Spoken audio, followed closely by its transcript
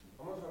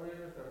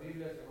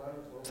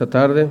esta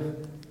tarde.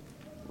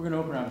 We're going to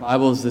open our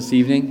Bibles this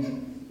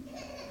evening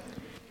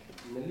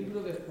En el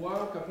libro de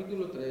Juan,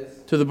 capítulo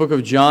 3, to the book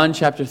of John,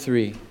 chapter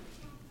 3.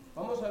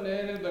 vamos a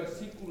leer el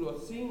versículo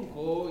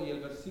 5 y el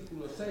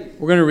versículo 6.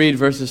 We're going to read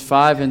verses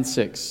 5 and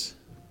 6.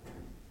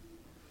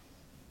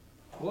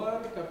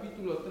 Juan,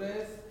 capítulo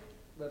 3,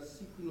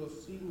 versículo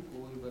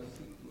 5 y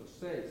versículo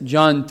 6.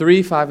 John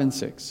 3, 5 and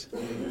 6.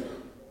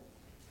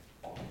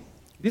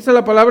 Dice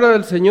la palabra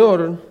del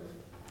Señor: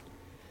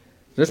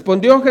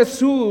 respondió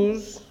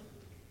Jesús: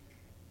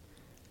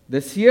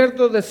 de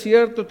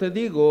cierto te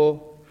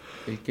digo,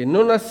 el que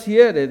no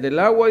naciere del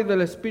agua y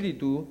del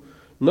Espíritu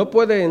no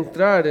puede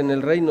entrar en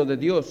el reino de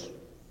Dios.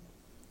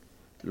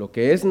 Lo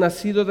que es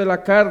nacido de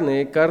la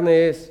carne,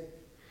 carne es,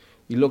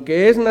 y lo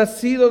que es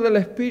nacido del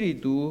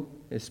Espíritu,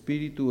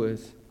 Espíritu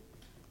es.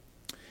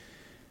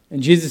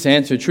 And Jesus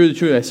answered, truly,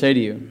 truly, I say to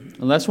you,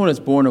 unless one is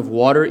born of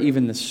water,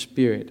 even the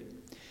Spirit,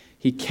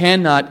 he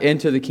cannot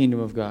enter the kingdom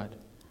of God.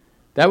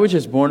 That which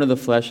is born of the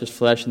flesh is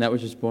flesh, and that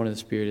which is born of the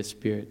Spirit is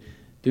spirit.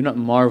 Do not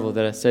marvel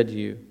that I said to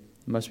you,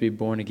 you must be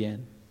born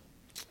again.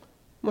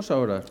 Vamos a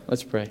orar.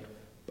 Let's pray.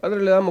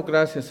 Padre, le damos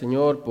gracias,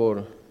 Señor,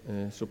 por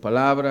su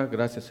palabra.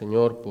 Gracias,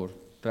 Señor, por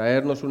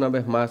traernos una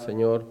vez más,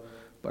 Señor,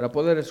 para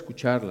poder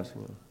escucharla,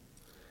 Señor.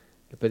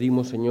 Le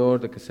pedimos, Señor,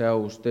 de que sea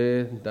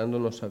usted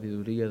dándonos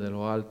sabiduría de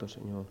lo alto,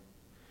 Señor.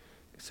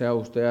 Que sea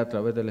usted a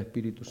través del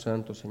Espíritu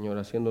Santo, Señor,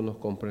 haciéndonos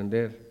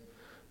comprender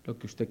lo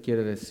que usted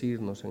quiere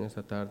decirnos en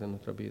esta tarde en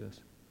nuestras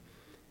vidas.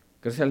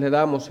 Gracias le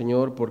damos,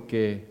 Señor,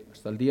 porque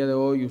hasta el día de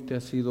hoy usted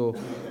ha sido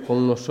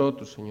con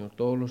nosotros, Señor,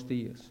 todos los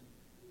días.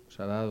 Nos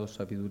ha dado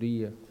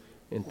sabiduría,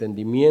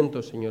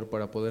 entendimiento, Señor,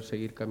 para poder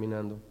seguir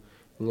caminando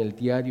en el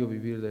diario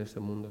vivir de este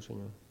mundo,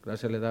 Señor.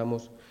 Gracias le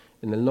damos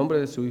en el nombre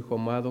de su Hijo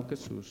amado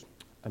Jesús.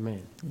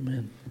 Amén.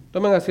 Amen.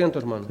 Tomen asiento,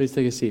 hermanos. Please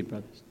take a seat,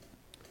 brothers.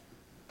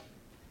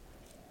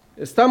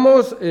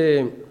 Estamos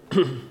en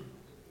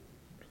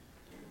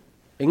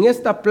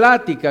esta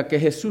plática que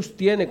Jesús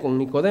tiene con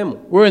Nicodemo.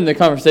 We're in the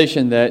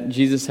conversation that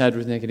Jesus had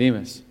with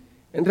Nicodemus.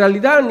 En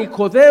realidad,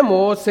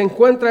 Nicodemo se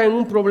encuentra en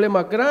un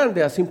problema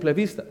grande a simple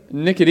vista.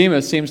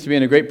 Nicodemus seems to be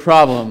in a great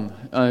problem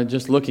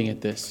just looking at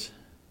this.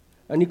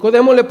 A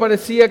Nicodemo le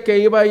parecía que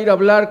iba a ir a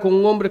hablar con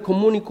un hombre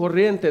común y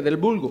corriente del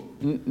vulgo.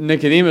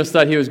 Nicodemus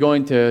thought he was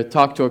going to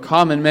talk to a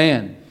common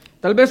man.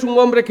 Tal vez un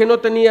hombre que no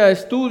tenía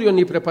estudio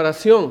ni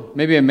preparación.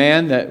 Maybe a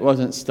man that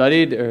wasn't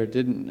studied or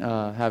didn't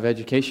have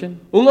education.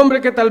 Un hombre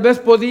que tal vez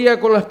podía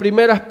con las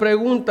primeras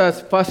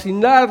preguntas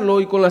fascinarlo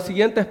y con las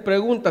siguientes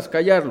preguntas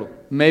callarlo.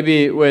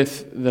 Maybe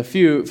with the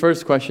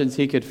first questions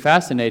he could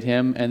fascinate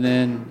him and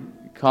then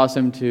cause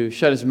him to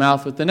shut his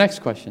mouth with the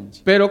next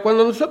questions. Pero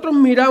cuando nosotros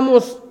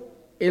miramos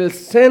el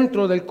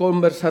centro del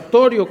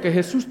conversatorio que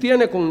Jesús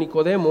tiene con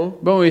Nicodemo,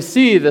 But we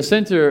see the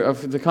center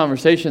of the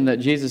conversation that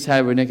Jesus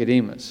had with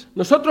Nicodemus.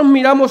 nosotros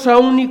miramos a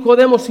un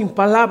Nicodemo sin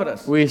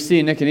palabras. We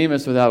see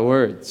Nicodemus without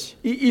words.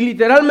 Y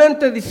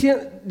literalmente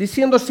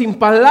diciendo sin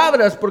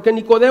palabras, porque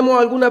Nicodemo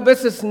algunas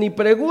veces ni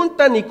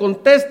pregunta ni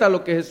contesta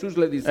lo que Jesús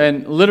le dice.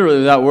 And literally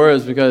without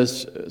words,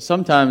 because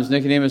sometimes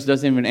Nicodemus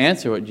doesn't even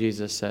answer what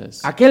Jesus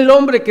says. Aquel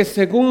hombre que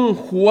según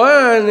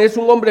Juan es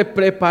un hombre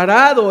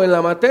preparado en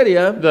la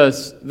materia,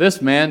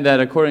 This man that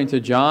according to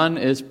John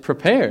is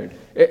prepared.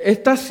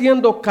 está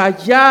siendo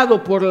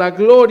callado por la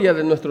gloria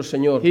de nuestro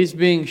Señor. He's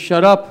being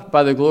shut up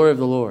by the glory of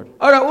the Lord.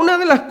 Ahora, una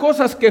de las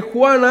cosas que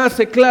Juan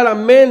hace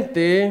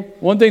claramente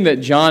One thing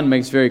that John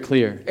makes very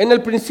clear en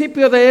el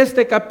principio de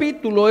este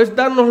capítulo es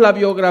darnos la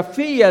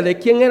biografía de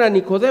quién era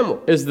Nicodemo.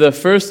 is the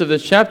first of the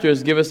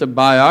chapters give us a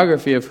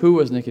biography of who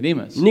was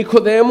Nicodemus.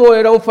 Nicodemo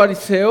era un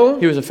fariseo.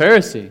 He was a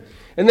Pharisee.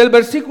 En el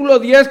versículo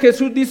 10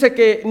 Jesús dice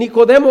que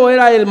Nicodemo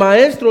era el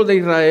maestro de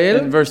In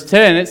Israel, verse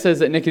 10 it says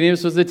that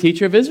Nicodemus was the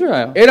teacher of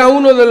Israel. era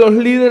uno de los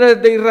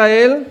líderes de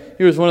Israel.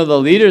 He was one of the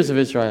leaders of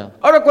Israel.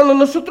 Ahora, cuando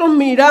nosotros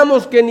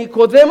miramos que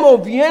Nicodemo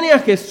viene a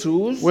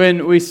Jesús,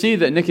 When we see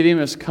that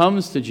Nicodemus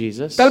comes to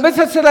Jesus, tal vez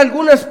hacer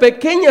algunas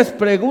pequeñas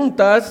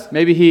preguntas,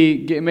 maybe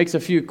he makes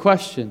a few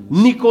questions.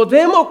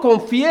 Nicodemo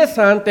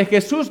confiesa ante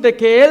Jesús de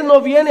que él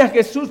no viene a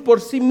Jesús por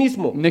sí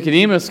mismo.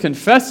 Nicodemus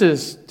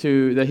confesses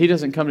that he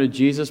doesn't come to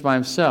Jesus by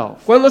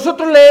himself. Cuando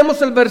nosotros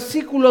leemos el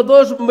versículo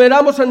 2,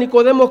 miramos a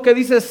Nicodemo que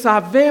dice,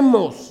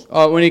 sabemos.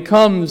 When he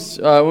comes,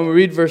 when we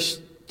read verse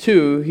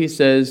 2, he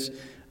says,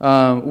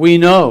 we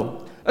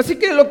know. Así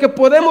que lo que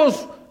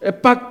podemos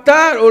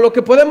pactar o lo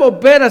que podemos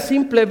ver a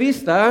simple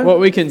vista, What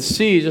we can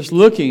see just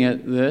looking at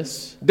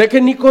this, de que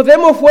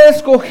Nicodemo fue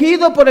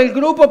escogido por el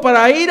grupo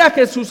para ir a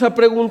Jesús a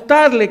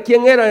preguntarle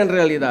quién era en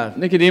realidad.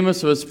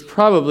 Nicodemus was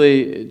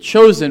probably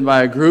chosen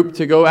by a group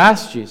to go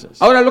ask Jesus.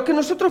 Ahora, lo que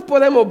nosotros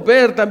podemos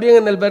ver también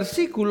en el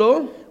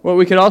versículo What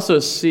we could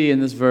also see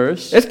in this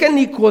verse es que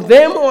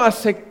Nicodemo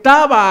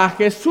aceptaba a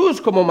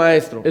Jesús como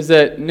maestro. is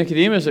that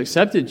Nicodemus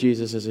accepted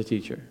Jesus as a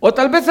teacher. O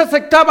tal vez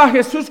aceptaba a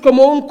Jesús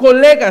como un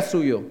colega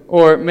suyo.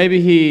 Or maybe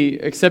he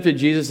accepted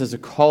Jesus as a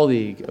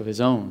colleague of his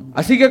own.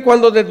 Así que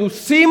cuando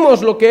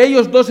deducimos lo que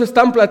ellos dos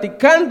están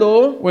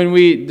platicando, When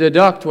we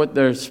deduct what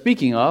they're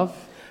speaking of,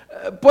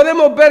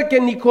 Podemos ver que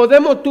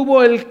Nicodemo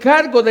tuvo el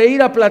cargo de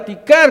ir a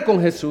platicar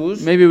con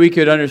Jesús Maybe we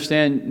could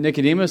understand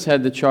Nicodemus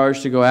had the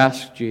charge to go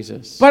ask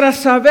Jesus, para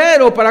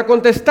saber o para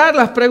contestar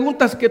las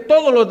preguntas que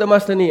todos los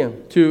demás tenían.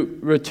 to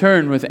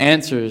return with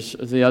answers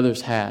the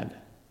others had.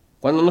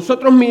 Cuando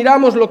nosotros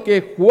miramos lo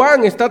que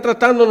Juan está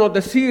tratándonos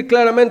de decir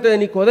claramente de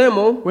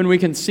Nicodemo, When we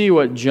can see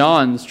what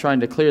John's trying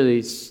to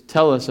clearly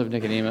tell us of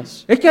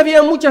Nicodemus, es que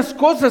había muchas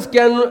cosas que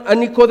a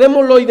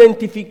Nicodemo lo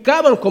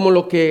identificaban como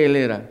lo que él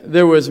era.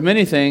 there was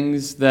many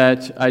things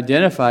that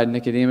identified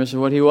Nicodemus of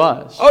what he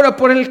was. Ahora,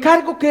 por el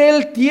cargo que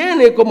él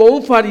tiene como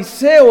un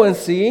fariseo en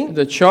sí,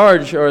 The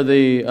charge or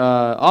the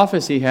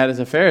office he had as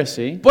a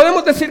Pharisee,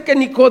 podemos decir que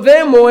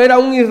Nicodemo era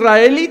un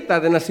israelita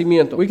de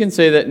nacimiento. we can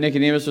say that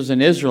Nicodemus was an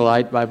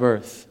Israelite by birth.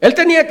 Él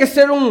tenía que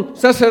ser un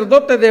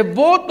sacerdote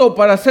devoto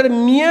para ser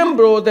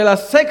miembro de la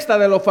secta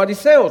de los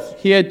fariseos.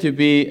 He had to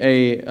be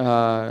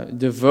a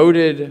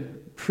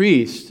devoted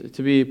priest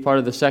to be part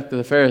of the sect of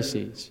the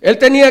Pharisees. Él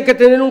tenía que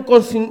tener un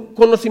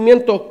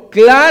conocimiento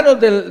claro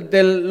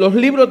de los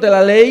libros de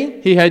la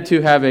ley. He had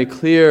to have a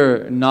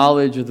clear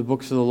knowledge of the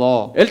books of the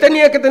law. Él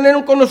tenía que tener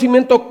un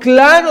conocimiento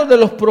claro de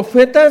los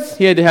profetas.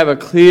 He had to have a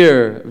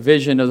clear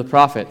vision of the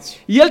prophets.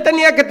 Y él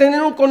tenía que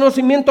tener un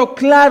conocimiento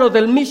claro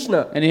del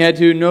Mishnah And he had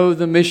to know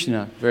the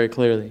Mishnah very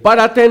clearly.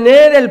 para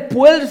tener el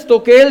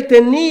puesto que él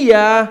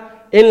tenía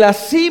en la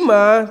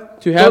cima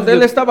To have donde él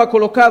the- estaba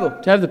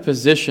colocado. To have the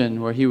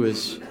position where he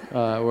was.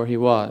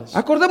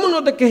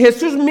 Acordémonos de que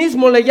Jesús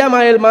mismo le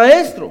llama el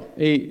maestro.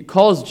 He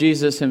calls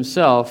Jesus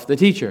himself the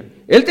teacher.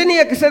 Él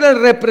tenía que ser el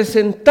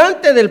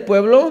representante del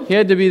pueblo. He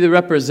had to be the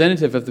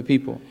representative of the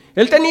people.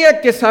 Él tenía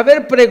que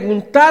saber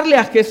preguntarle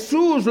a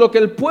Jesús lo que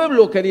el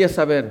pueblo quería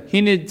saber.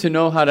 He needed to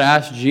know how to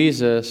ask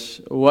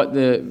Jesus what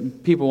the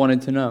people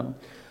wanted to know.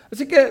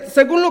 Así que,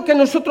 según lo que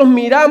nosotros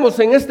miramos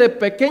en esta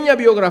pequeña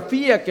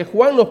biografía que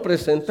Juan nos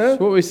presenta,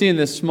 So what we see in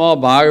this small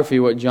biography,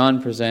 what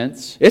John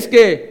presents, es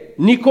que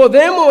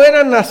Nicodemo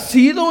era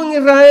nacido en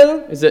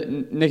Israel. is that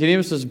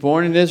Nicodemus was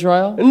born in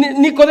Israel.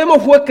 Nicodemo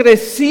fue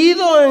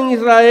crecido en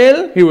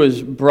Israel He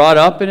was brought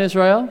up in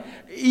Israel,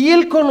 y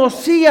él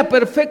conocía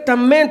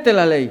perfectamente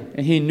la ley.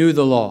 and he knew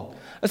the law.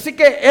 Así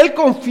que él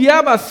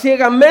confiaba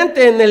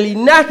ciegamente en el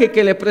linaje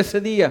que le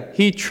precedía.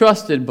 He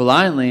trusted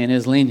blindly in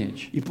his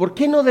lineage. ¿Y por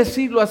qué no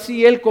decirlo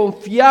así? Él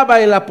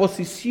confiaba en la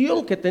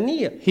posición que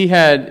tenía. He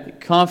had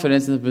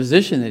confidence in the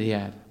position that he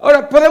had.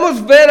 Ahora,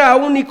 podemos ver a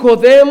un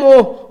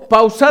Nicodemo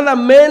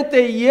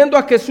pausadamente yendo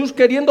a Jesús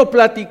queriendo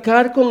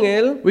platicar con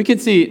él. We can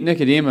see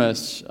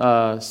Nicodemus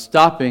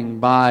stopping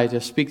by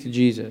to speak to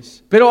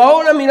Jesus. Pero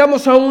ahora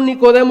miramos a un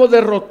Nicodemo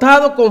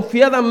derrotado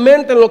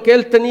confiadamente en lo que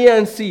él tenía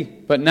en sí.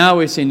 But now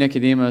we see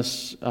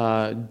Nicodemus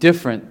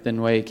different than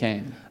the way he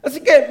came.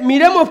 Así que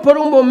miremos por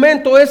un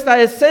momento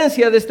esta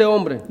esencia de este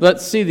hombre.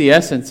 Let's see the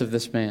essence of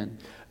this man.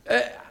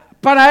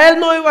 Para él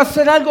no iba a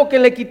ser algo que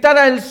le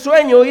quitara el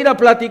sueño ir a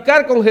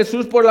platicar con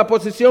Jesús por la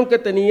posición que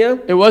tenía.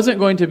 It wasn't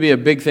going to be a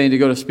big thing to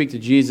go to speak to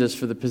Jesus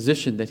for the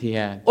position that he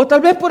had. O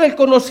tal vez por el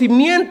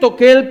conocimiento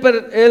que él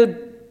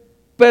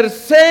per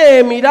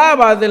se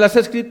miraba de las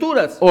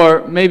Escrituras.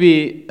 Or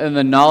maybe in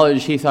the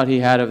knowledge he thought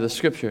he had of the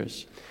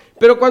scriptures.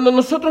 Pero cuando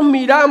nosotros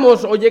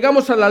miramos o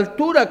llegamos a la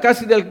altura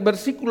casi del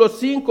versículo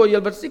 5 y el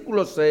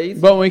versículo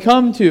 6, But when we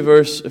come to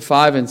verse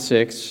 5 and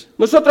 6,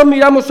 nosotros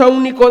miramos a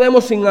un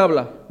Nicodemo sin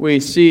habla. we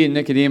see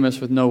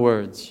Nicodemus with no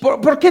words.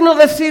 ¿Por qué no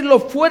decirlo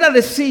fuera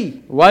de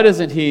sí? Why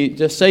doesn't he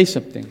just say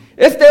something?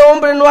 Este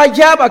hombre no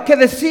hallaba qué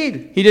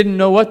decir, He didn't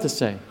know what to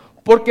say.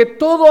 porque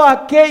todo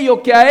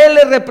aquello que a él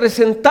le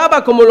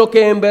representaba como lo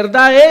que en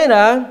verdad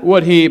era,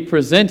 What he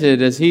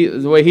presented as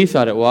the way he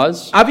thought it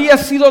había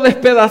sido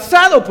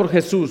despedazado por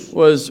Jesús.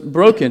 was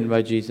broken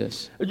by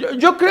Jesus.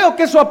 Yo creo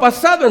que eso ha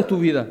pasado en tu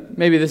vida.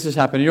 Maybe this has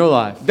happened in your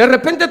life. De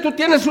repente tú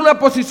tienes una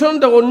posición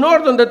de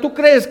honor donde tú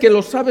crees que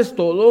lo sabes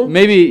todo.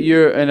 Maybe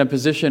you're in a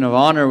position of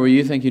honor where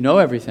you think you know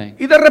everything.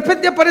 Y de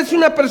repente aparece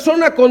una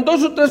persona con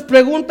 2 o 3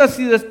 preguntas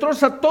y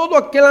destroza todo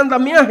aquel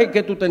andamiaje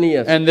que tú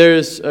tenías. And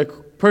there's a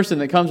person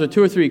that comes with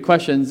 2 or 3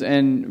 questions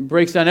and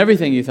breaks down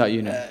everything you thought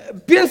you knew.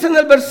 Piensa en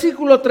el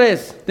versículo 3.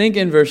 Think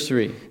in verse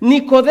 3.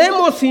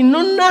 Nicodemo, si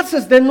no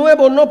naces de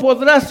nuevo, no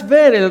podrás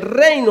ver el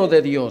reino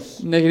de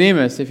Dios.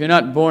 Nicodemus, if you're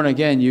not born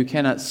again, you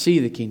cannot see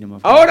the kingdom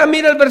of God. Ahora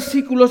mira el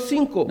versículo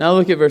 5. Now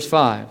look at verse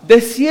 5. De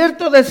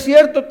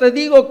cierto te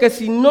digo que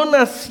si no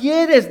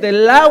nacieres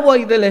del agua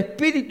y del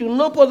espíritu,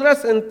 no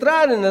podrás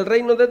entrar en el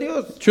reino de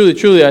Dios. Truly,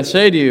 truly, I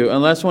say to you,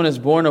 unless one is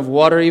born of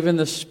water, even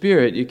the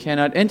Spirit, you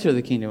cannot enter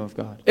the kingdom of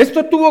God.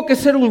 Esto tuvo que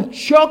ser un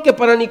choque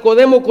para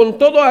Nicodemo con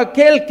todo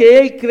aquel que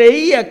él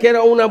creía que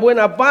era una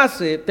buena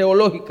base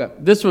teológica.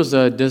 This was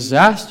a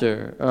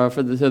disaster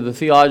for the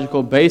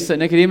theological base that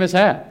Nicodemus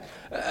had.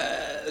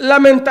 La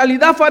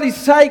mentalidad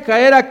farisaica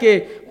era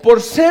que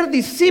por ser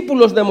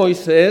discípulos de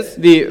Moisés,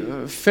 The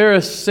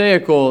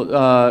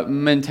Pharisaical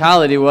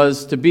mentality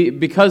was to be,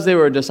 because they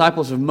were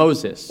disciples of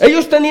Moses,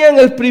 ellos tenían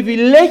el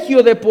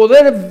privilegio de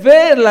poder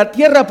ver la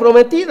tierra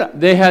prometida.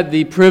 they had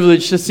the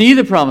privilege to see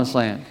the promised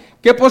land.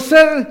 que por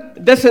ser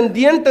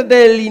descendientes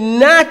del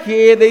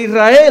linaje de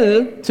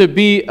Israel, to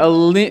be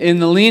in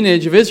the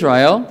lineage of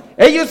Israel,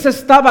 ellos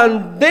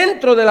estaban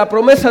dentro de la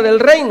promesa del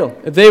reino.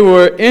 they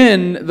were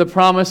in the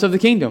promise of the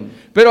kingdom.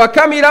 Pero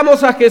acá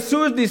miramos a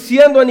Jesús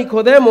diciendo a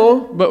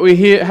Nicodemo, But we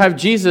have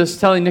Jesus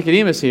telling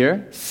Nicodemus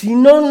here, si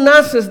no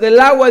naces del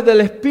agua y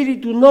del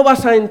espíritu, no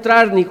vas a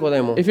entrar,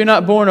 Nicodemo. if you're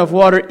not born of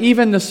water,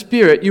 even the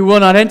Spirit, you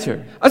will not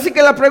enter. Así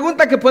que la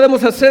pregunta que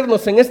podemos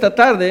hacernos en esta The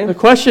tarde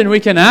question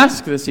we can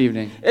ask this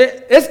evening,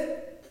 es,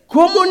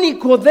 ¿cómo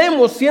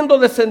Nicodemo, siendo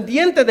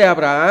descendiente de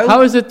Abraham,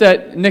 how is it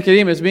that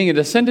Nicodemus, being a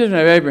descendant of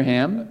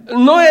Abraham,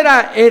 no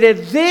era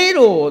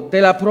heredero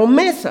de la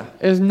promesa?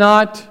 is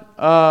not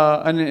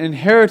an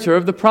inheritor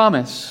of the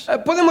promise?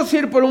 Podemos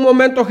ir por un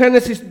momento a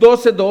Génesis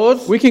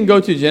 12:2. We can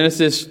go to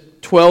Genesis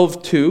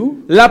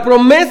 12:2. La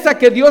promesa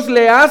que Dios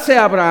le hace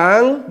a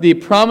Abraham: The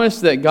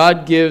promise that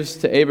God gives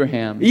to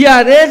Abraham. y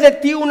haré de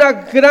ti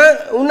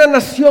una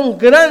nación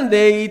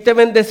grande, y te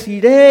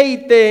bendeciré y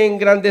te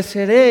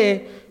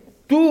engrandeceré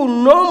tu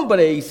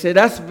nombre, y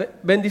serás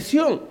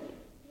bendición.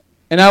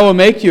 And I will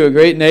make you a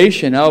great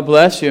nation. I will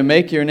bless you and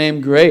make your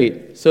name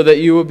great, so that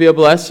you will be a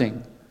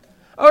blessing.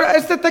 Ahora,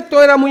 este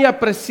texto era muy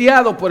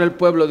apreciado por el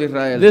pueblo de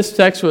Israel. This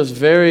text was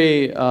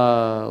very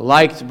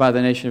liked by the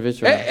nation of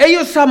Israel.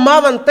 Ellos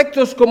amaban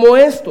textos como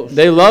estos,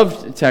 They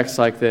loved texts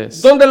like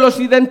this, donde los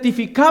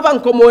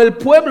identificaban como el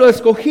pueblo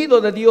escogido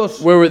de Dios,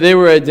 where they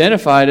were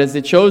identified as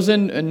the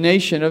chosen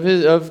nation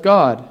of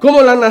God,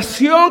 como la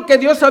nación que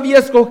Dios había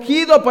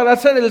escogido para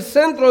ser el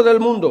centro del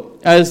mundo.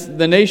 as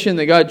the nation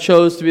that God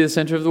chose to be the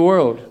center of the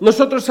world.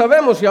 Nosotros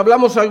sabemos, y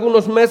hablamos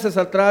algunos meses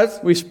atrás,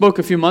 We spoke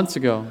a few months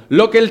ago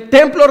lo que el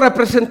templo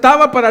representaba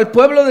para el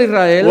pueblo de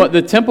Israel. what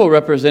the temple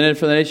represented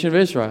for the nation of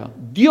Israel.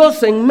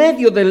 Dios en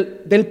medio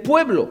del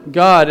pueblo.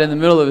 God in the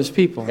middle of his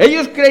people.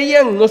 Ellos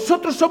creían,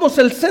 nosotros somos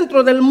el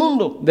centro del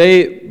mundo.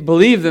 They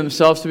believed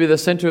themselves to be the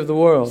center of the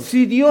world.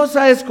 Si Dios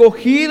ha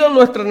escogido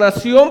nuestra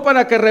nación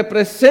para que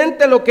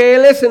represente lo que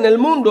Él es en el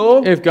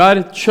mundo, If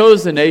God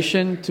chose the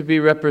nation to be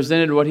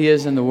represented what he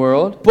is in the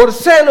world, por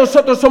ser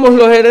nosotros somos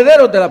los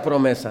herederos de la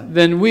promesa.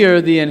 then we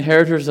are the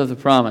inheritors of the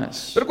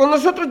promise. Pero cuando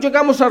nosotros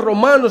llegamos a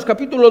Romanos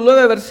capítulo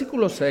 9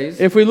 versículo 6,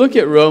 If we look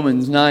at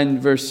Romans 9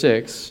 verse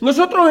 6,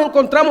 nosotros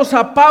encontramos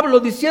a Pablo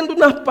diciendo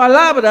unas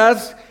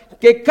palabras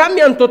que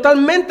cambian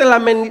totalmente la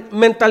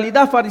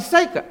mentalidad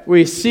farisaica.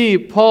 we see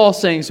Paul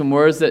saying some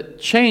words that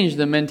change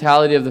the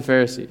mentality of the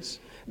Pharisees.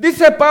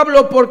 Dice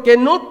Pablo, porque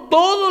no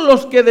todos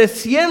los que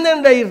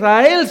descienden de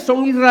Israel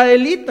son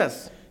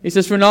israelitas, He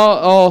says, for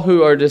not all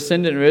who are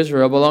descendant of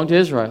Israel belong to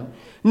Israel.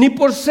 ni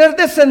por ser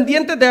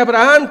descendientes de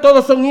Abraham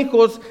todos son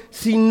hijos,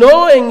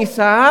 sino en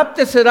Isaac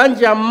te serán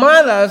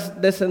llamadas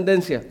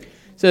descendencia.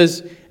 It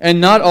says, and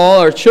not all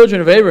are children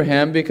of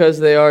Abraham because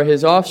they are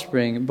his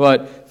offspring,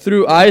 but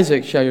through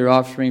Isaac shall your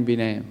offspring be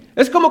named.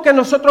 Es como que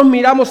nosotros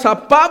miramos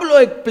a Pablo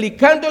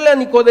explicándole a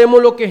Nicodemo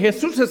lo que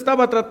Jesús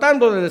estaba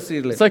tratando de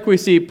decirle. It's like we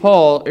see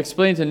Paul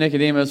explain to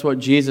Nicodemus what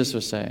Jesus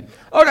was saying.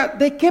 Ahora,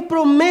 ¿de qué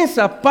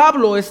promesa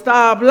Pablo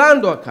está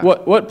hablando acá?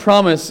 What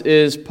promise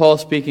is Paul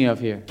speaking of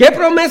here? ¿Qué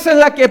promesa es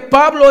la que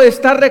Pablo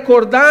está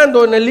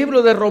recordando en el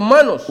libro de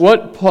Romanos?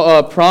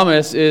 What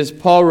promise is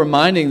Paul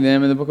reminding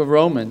them in the book of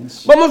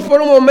Romans? Vamos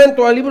por un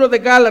momento al libro de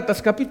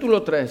Gálatas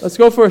capítulo 3. Let's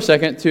go for a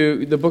second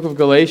to the book of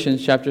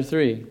Galatians chapter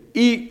 3.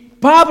 Y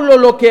Pablo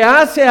lo que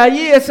hace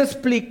allí es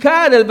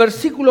explicar el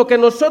versículo que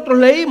nosotros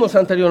leímos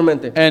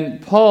anteriormente.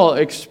 And Paul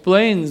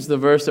explains the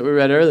verse that we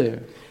read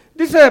earlier.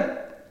 Dice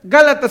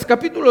Gálatas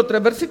capítulo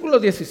 3, versículo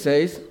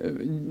 16.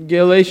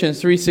 Galatians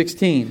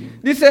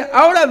 3:16. Dice,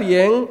 ahora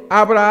bien,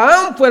 a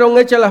Abraham fueron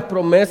hechas las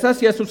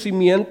promesas y a su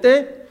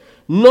simiente.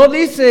 No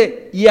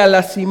dice, y a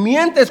las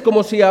simientes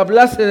como si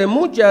hablase de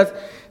muchas,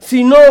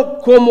 sino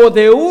como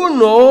de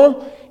uno,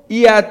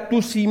 y a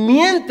tu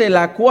simiente,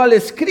 la cual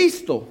es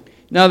Cristo.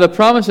 Now the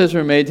promises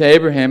were made to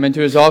Abraham and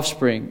to his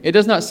offspring. It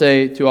does not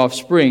say to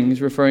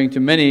offsprings, referring to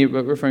many,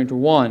 but referring to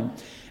one,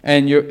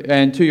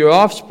 and to your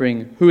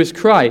offspring, who is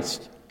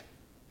Christ.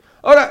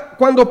 Ahora,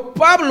 cuando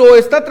Pablo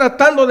está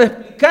tratando de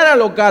explicar a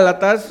los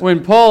Gálatas, When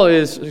Paul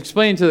is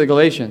explaining to the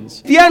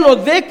Galatians, cristiano,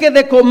 deje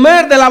de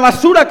comer de la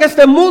basura que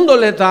este mundo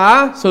le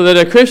da. so that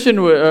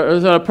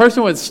a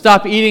person would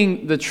stop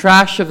eating the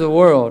trash of the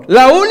world.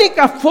 La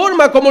única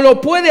forma como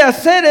lo puede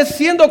hacer es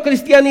siendo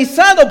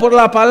cristianizado por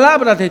la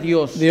palabra de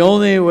Dios. The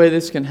only way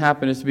this can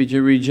happen is to be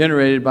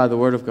regenerated by the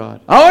Word of God.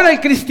 Ahora el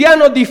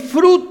cristiano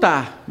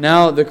disfruta.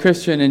 Now the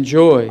Christian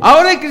enjoys.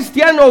 Ahora el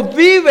cristiano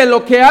vive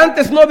lo que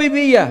antes no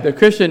vivía. The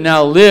Christian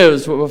now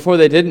lives what before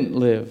they didn't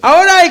live.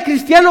 Ahora el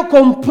cristiano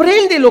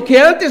comprende lo que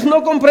antes no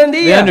They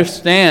comprendía.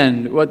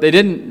 understand what they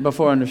didn't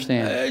before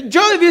understand.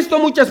 Yo he visto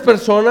muchas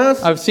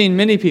personas. I've seen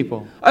many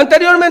people.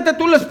 Anteriormente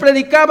tú les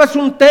predicabas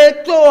un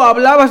texto o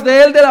hablabas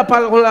de él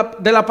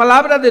de la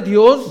palabra de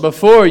Dios.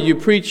 Before you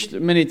preached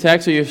many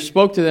texts or you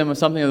spoke to them of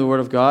something of the Word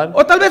of God,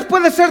 O tal vez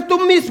puede ser tú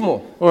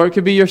mismo. or it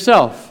could be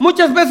yourself.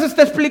 Muchas veces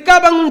te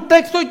explicaban un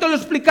texto y te lo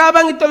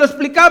explicaban y te lo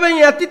explicaban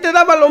y a ti te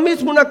daba lo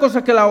mismo una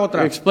cosa que la You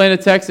otra. explain a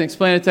text and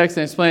explain a text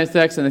and explain a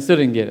text and they still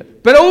didn't get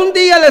it. Pero un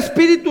día el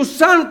Espíritu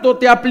Santo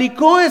te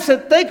aplicó ese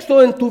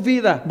texto en tu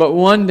vida. But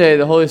one day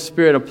the Holy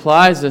Spirit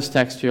applies this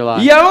text to your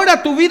life. Y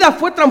ahora tu vida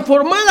fue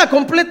transformada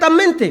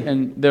completamente.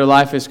 And their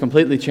life is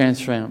completely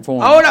transformed.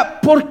 Ahora,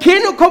 ¿por qué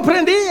no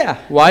comprendía?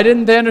 Why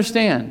didn't they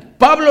understand?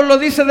 Pablo lo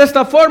dice de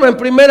esta forma en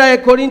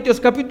 1 Corintios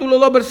capítulo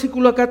 2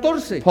 versículo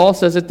 14. Paul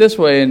says it this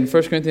way in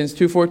 1 Corinthians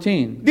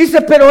 2:14.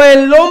 Dice, pero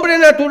el hombre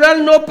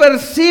natural no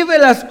percibe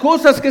las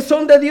cosas que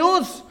son de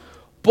Dios,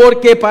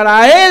 porque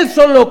para él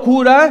son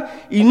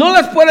locura y no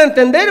las puede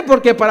entender,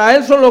 porque para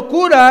él son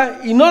locura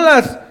y no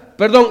las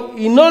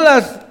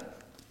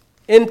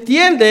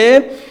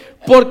entiende,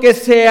 porque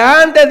se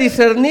han de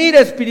discernir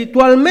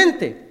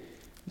espiritualmente.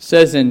 It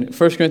says in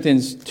 1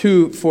 Corinthians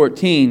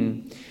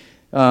 2:14,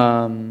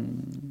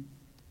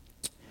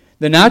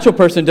 the natural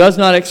person does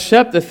not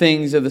accept the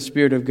things of the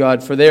Spirit of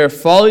God, for they are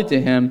folly to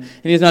him,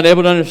 and he is not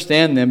able to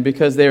understand them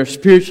because they are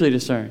spiritually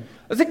discerned.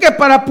 Así que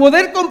para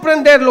poder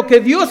comprender lo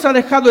que Dios ha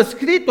dejado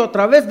escrito a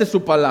través de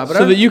su palabra,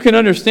 So that you can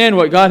understand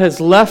what God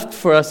has left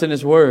for us in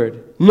His Word,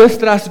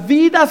 nuestras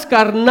vidas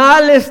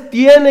carnales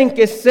tienen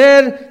que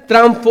ser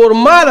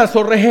transformadas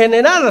o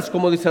regeneradas,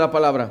 como dice la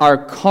palabra.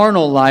 our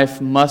carnal life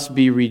must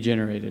be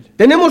regenerated.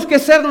 Tenemos que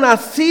ser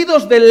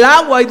nacidos del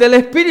agua y del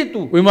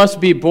Espíritu. We must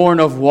be born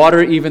of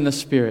water, even the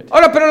Spirit.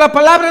 Ahora, pero la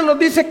palabra nos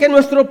dice que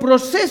nuestro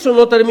proceso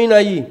no termina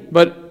allí.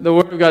 But the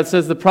Word of God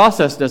says the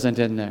process doesn't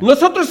end there.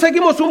 Nosotros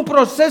seguimos un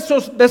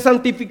proceso de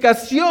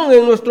santificación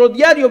en nuestro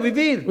diario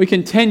vivir. We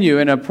continue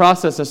in a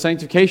process of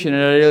sanctification in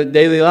our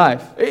daily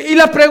life. Y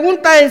la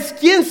pregunta es,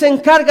 ¿quién se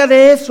encarga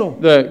de eso?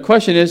 The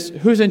question is,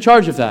 who's in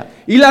charge of that?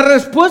 Y la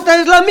respuesta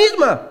es la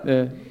misma.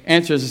 The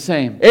answer is the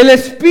same. El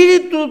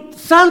Espíritu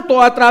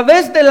Santo a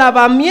través del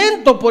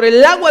lavamiento por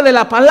el agua de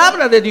la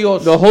palabra de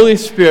Dios. The Holy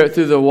Spirit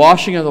through the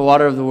washing of the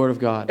water of the Word of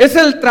God. Es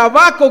el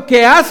trabajo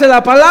que hace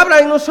la palabra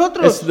en It's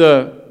nosotros.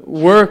 the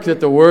work that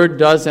the Word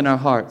does in our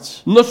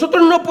hearts.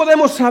 Nosotros no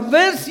podemos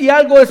saber si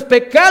algo es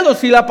pecado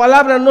si la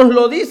palabra nos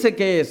lo dice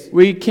que es.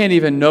 We can't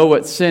even know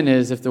what sin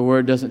is if the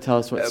Word doesn't tell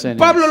us what sin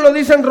Pablo is. lo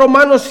dice en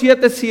Romanos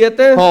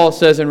 7:7. Paul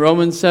says in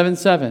Romans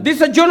 7:7,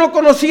 Dice, yo no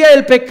conocía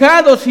el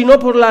pecado sino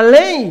por la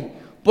ley,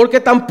 porque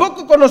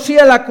tampoco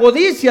conocía la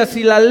codicia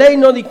si la ley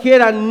no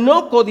dijera,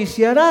 no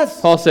codiciarás.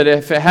 Paul said,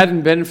 if it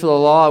hadn't been for the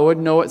law, I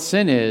wouldn't know what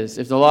sin is.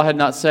 If the law had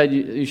not said,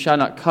 you shall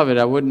not covet,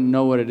 I wouldn't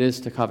know what it is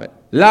to covet.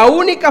 La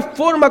única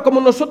forma como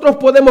nosotros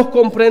podemos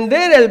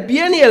comprender el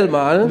bien y el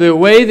mal The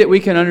way that we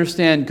can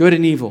understand good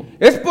and evil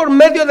es por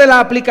medio de la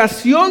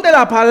aplicación de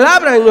la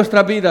palabra en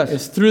nuestras vidas.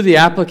 is through the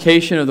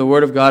application of the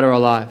Word of God in our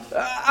life.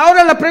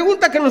 Ahora la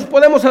pregunta que nos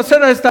podemos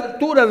hacer a esta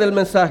altura del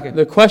mensaje.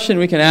 The question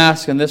we can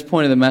ask on this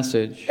point of the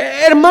message,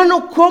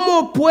 Hermano,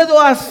 ¿cómo puedo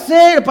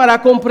hacer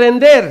para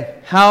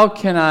comprender?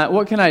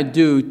 what can I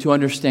do to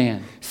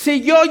understand?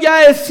 Si yo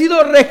ya he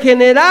sido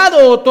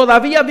regenerado o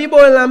todavía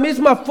vivo en la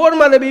misma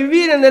forma de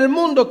vivir en el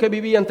mundo que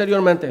vivía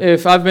anteriormente.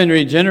 If I've been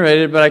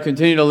regenerated, but I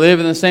continue to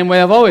live in the same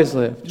way I've always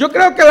lived. Yo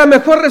creo que la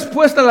mejor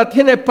respuesta la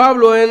tiene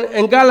Pablo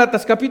en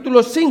Gálatas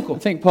capítulo 5. I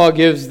think Paul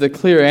gives the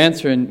clear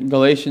answer in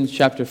Galatians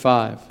chapter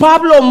 5.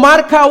 Pablo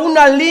marca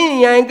una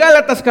línea en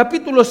Gálatas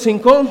capítulo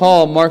 5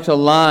 Paul marks a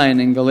line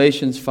in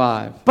Galatians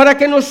 5 para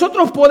que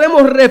nosotros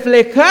podamos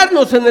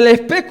reflejarnos en el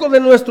espejo de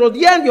nuestro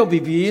diario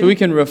vivir. so we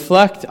can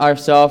reflect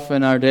ourselves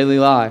in our daily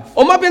life.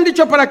 O más bien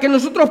dicho, para que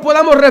nosotros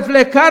podamos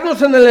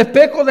reflejarnos en el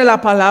espejo de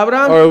la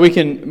palabra Or we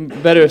can,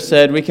 better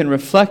said, we can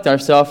reflect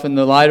ourselves in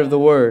the light of the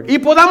Word. y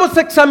podamos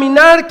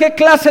examinar qué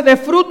clase de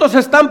frutos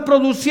están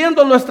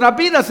produciendo nuestras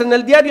vidas en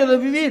el diario de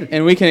vivir.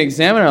 And we can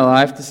examine our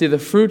life to see the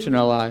fruit in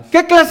our life.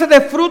 ¿Qué clase de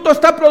fruto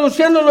está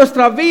produciendo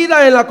nuestra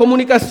vida en la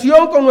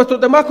comunicación con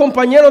nuestros demás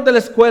compañeros de la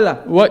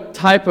escuela? What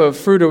type of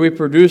fruit are we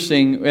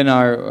producing in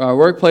our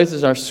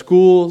workplaces, our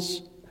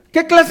schools?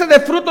 ¿Qué clase de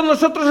fruto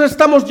nosotros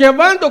estamos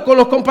llevando con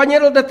los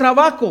compañeros de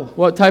trabajo?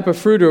 What type of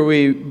fruit are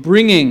we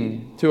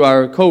bringing to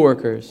our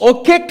coworkers?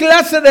 ¿O qué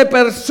clase de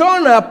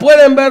persona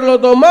pueden ver los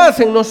demás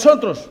en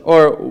nosotros?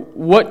 Or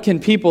what can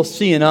people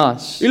see in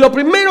us? Y lo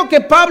primero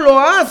que Pablo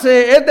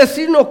hace es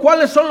decirnos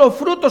cuáles son los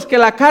frutos que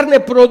la carne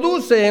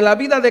produce en la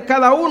vida de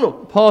cada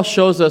uno. Paul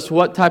shows us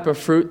what type of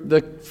fruit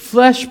the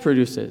flesh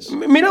produces.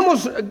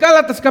 Miramos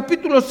Gálatas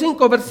capítulo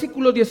 5,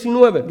 versículo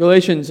 19.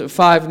 Galatians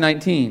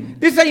 5:19.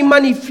 Dice, y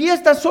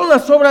manifiestas son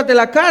las obras de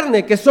la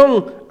carne, que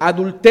son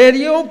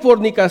adulterio,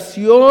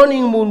 fornicación,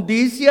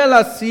 inmundicia,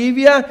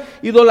 lascivia,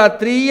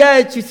 idolatría,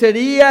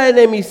 hechicería,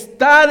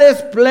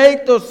 enemistades,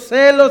 pleitos,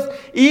 celos,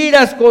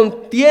 iras,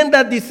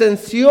 contiendas,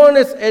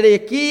 disensiones,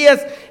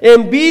 herejías,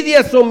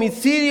 envidias,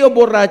 homicidio,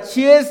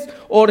 borrachez,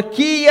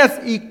 orgías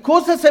y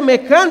cosas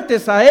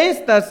semejantes a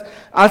estas,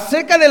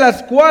 acerca de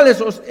las cuales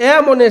os he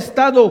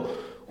amonestado,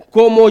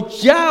 como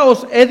ya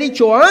os he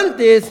dicho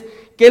antes,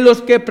 que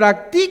los que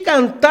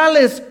practican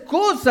tales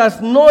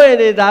cosas no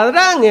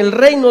heredarán el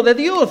reino de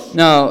Dios.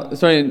 Now,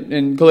 starting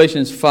in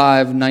Galatians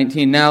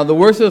 5:19. Now, the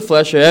works of the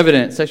flesh are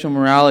evident: sexual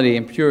immorality,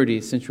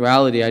 impurity,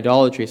 sensuality,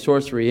 idolatry,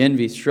 sorcery,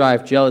 envy,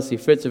 strife, jealousy,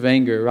 fits of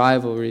anger,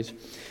 rivalries,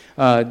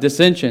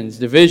 dissensions,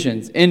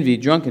 divisions, envy,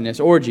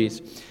 drunkenness,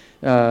 orgies,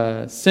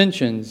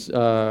 dissensions,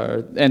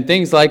 and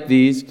things like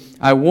these,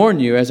 I warn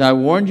you, as I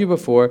warned you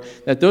before,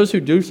 that those who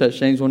do such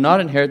things will not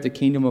inherit the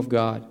kingdom of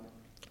God.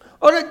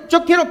 Ahora,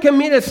 yo quiero que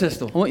mires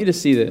esto. I want you to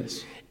see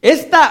this.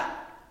 Esta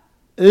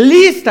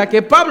lista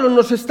que Pablo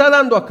nos está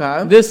dando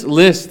acá, This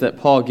list that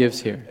Paul gives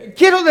here.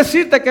 quiero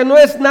decirte que no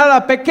es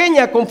nada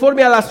pequeña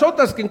conforme a las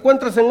otras que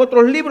encuentras en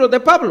otros libros de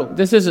Pablo.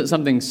 This isn't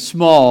something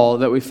small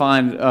that we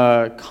find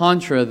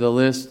contra the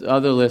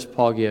other list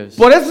Paul gives.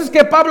 Por eso es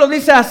que Pablo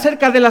dice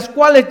acerca de las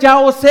cuales ya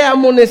os he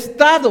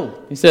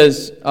amonestado. He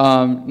says,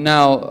 of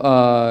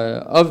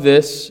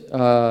this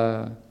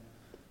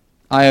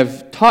I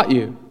have taught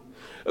you.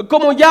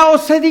 Como ya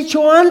os he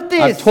dicho I've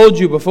antes. told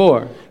you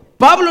before.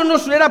 Pablo no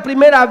era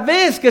primera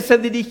vez que se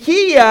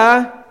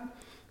dirigía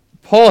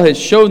Paul has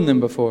shown them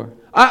before.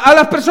 a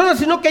las personas,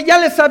 sino que ya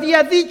les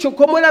había dicho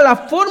cómo era la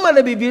forma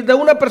de vivir de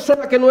una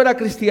persona que no era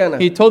cristiana.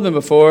 He told them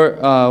before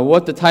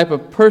what the type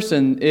of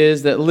person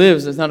is that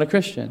lives as not a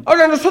Christian.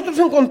 Ahora nosotros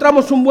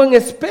encontramos un buen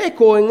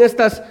espejo en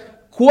estas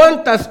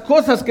cuantas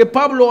cosas que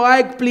Pablo ha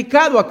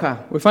explicado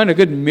acá. We find a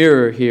good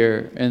mirror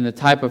here in the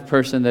type of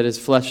person that is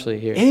fleshly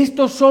here.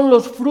 Estos son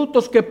los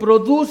frutos que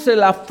produce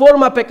la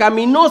forma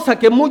pecaminosa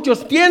que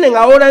muchos tienen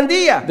ahora en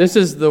día. This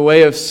is the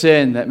way of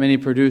sin that many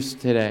produce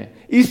today.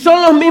 Y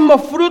son los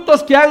mismos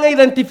frutos que han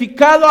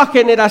identificado a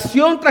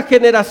generación tras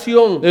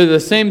generación. They're the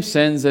same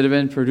sins that have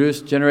been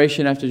produced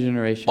generation after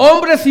generation.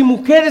 Hombres y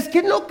mujeres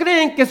que no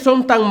creen que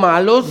son tan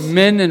malos,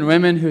 Men and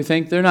women who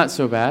think they're not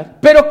so bad,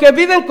 pero que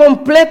viven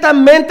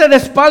completamente de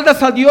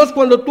espaldas a Dios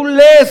cuando tú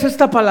lees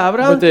esta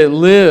palabra. but they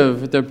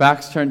live with their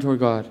backs turned toward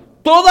God.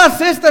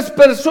 Todas estas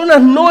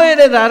personas no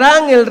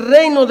heredarán el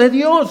reino de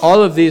Dios.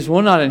 All of these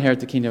will not inherit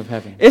the kingdom of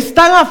heaven.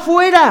 Están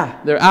afuera.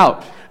 They're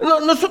out.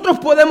 Nosotros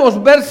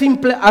podemos ver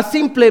a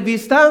simple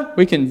vista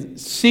We can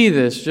see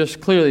this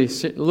just clearly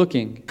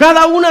looking.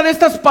 cada una de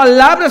estas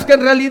palabras que en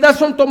realidad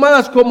son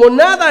tomadas como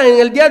nada en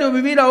el diario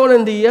vivir ahora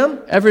en día.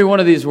 Every one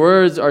of these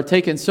words are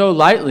taken so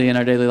lightly in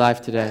our daily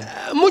life today.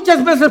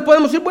 Muchas veces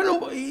podemos decir, bueno,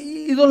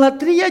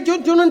 idolatría, yo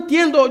no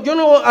entiendo, yo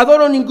no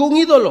adoro ningún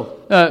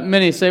ídolo.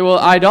 Many say, well,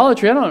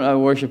 idolatry, I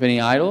don't worship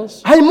any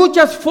idols. Hay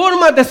muchas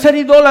formas de ser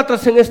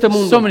idólatras en este So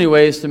mundo. many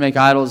ways to make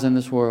idols in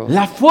this world.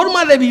 La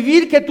forma de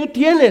vivir que tú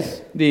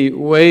tienes. The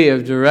way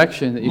of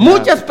direction that you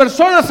Muchas have.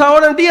 personas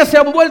ahora en día se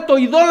han vuelto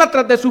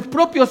idólatras de sus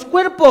propios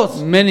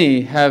cuerpos.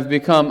 Many have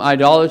become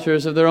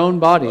idolaters of their own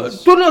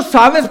bodies. ¿Tú no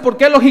sabes por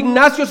qué los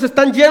gimnasios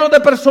están llenos de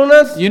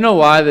personas? You know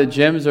why the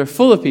gyms are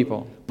full of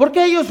people?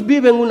 Porque ellos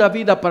viven una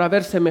vida para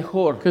verse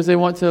mejor. Because they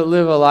want to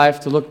live a life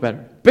to look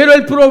better. Pero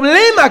el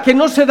problema que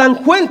no se dan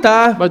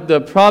cuenta, But the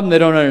problem they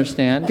don't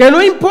understand, que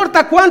no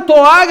importa cuánto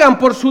hagan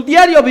por su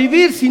diario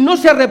vivir, si no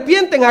se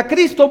arrepienten a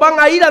Cristo, van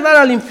a ir a dar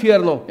al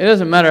infierno. it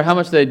doesn't matter how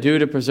much they do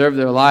to preserve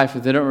their life.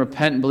 If they don't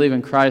repent and believe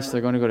in Christ, they're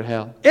going to go to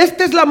hell.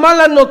 Esta es la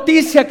mala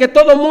noticia que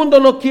todo mundo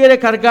no quiere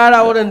cargar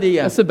ahora en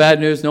día. That's the bad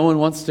news no one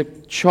wants to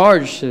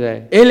charge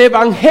today. El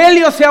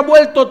evangelio se ha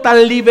vuelto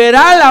tan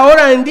liberal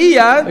ahora en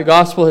día The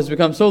gospel has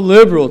become so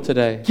liberal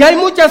today. que hay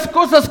muchas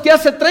cosas que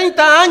hace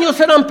 30 años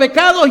eran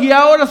pecados y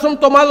ahora son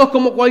tomados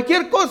como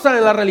cualquier cosa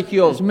en la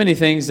religión. There's many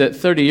things that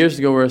 30 years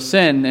ago were a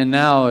sin and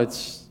now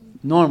it's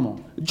normal.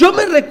 Yo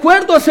me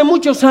recuerdo hace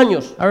muchos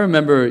años I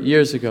remember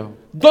years ago,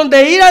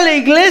 donde ir a la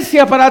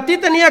iglesia para ti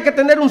tenía que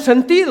tener un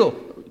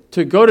sentido.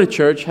 to go to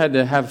church had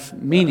to have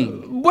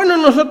meaning. Bueno,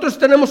 nosotros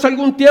tenemos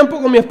algún tiempo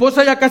con mi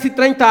esposa, ya casi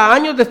 30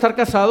 años de estar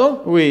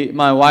casado.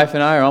 My wife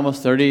and I are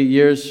almost 30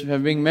 years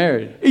of being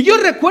married. Y yo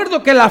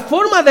recuerdo que la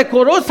forma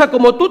decorosa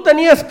como tú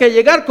tenías que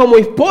llegar como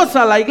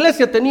esposa a la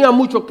iglesia tenía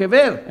mucho que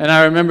ver. And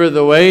I remember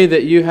the way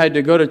that you had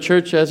to go to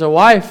church as a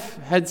wife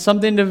had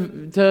something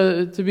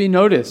to be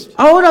noticed.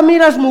 Ahora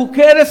miras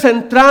mujeres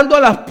entrando a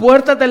las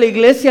puertas de la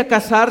iglesia a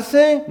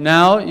casarse,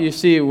 Now you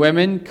see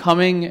women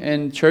coming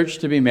in church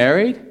to be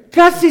married,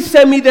 casi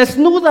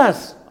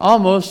semidesnudas.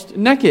 almost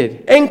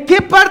naked. ¿En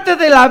qué parte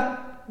de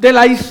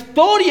la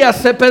historia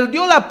se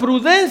perdió la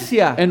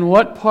prudencia? And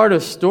what part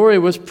of story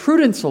was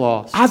prudence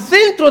lost?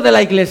 Adentro de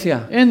la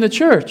iglesia. In the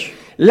church.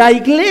 La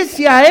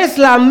iglesia es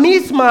la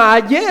misma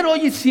ayer,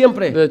 hoy y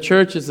siempre. The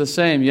church is the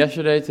same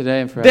yesterday, today,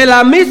 and De forever.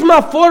 la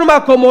misma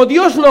forma como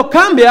Dios no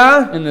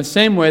cambia, In the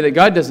same way that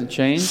God doesn't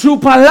change, su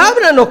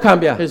palabra no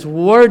cambia. His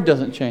word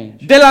doesn't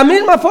change. De la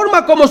misma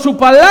forma como su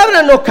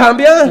palabra no In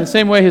cambia, the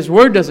same way His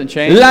word doesn't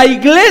change, la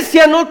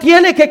iglesia no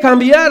tiene que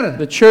cambiar.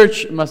 the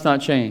church must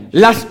not change.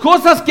 Las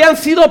cosas que han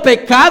sido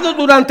pecados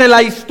durante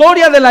la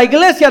historia de la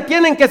iglesia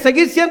tienen que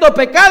seguir siendo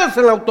pecados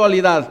en la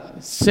actualidad.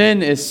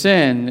 Sin is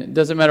sin. It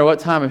doesn't matter what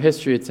time of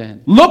history it's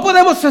in. No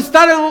podemos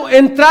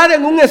entrar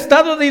en un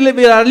estado de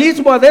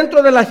liberalismo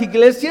adentro de las We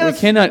iglesias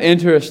cannot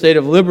enter a state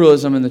of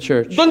liberalism in the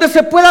church donde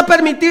se pueda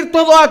permitir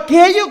todo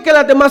aquello que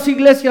las demás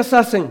iglesias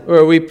hacen.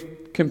 where we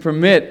can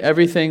permit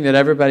everything that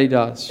everybody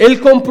does. El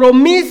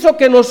compromiso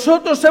que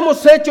nosotros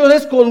hemos hecho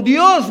es con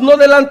Dios, no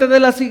delante de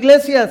las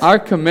iglesias. Our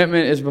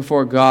commitment is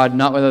before God,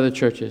 not with other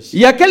churches.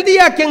 Y aquel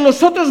día a quien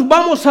nosotros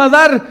vamos a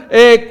dar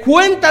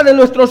cuenta de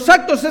nuestros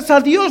actos es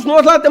a Dios, no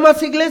a las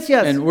demás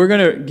iglesias. And we're going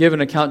to give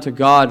an account to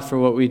God for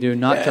what we do,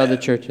 not to other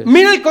churches.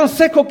 Mira el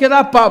consejo que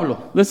da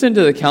Pablo. Listen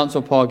to the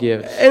counsel Paul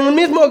gives. En el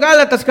mismo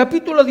Gálatas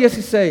capítulo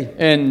 16.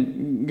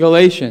 In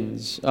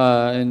Galatians,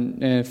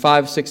 in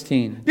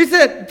 5:16.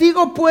 Dice,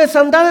 digo pues,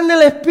 andad en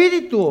el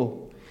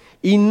Espíritu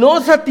y no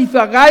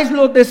satisfagáis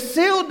los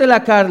deseos de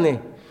la carne,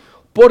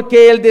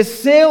 porque el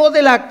deseo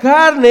de la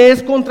carne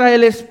es contra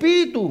el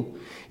Espíritu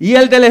y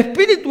el del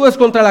Espíritu es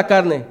contra la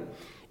carne.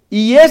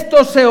 Y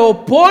estos se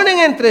oponen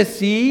entre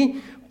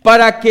sí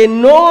para que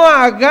no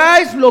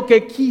hagáis lo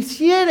que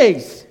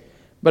quisierais.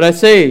 But I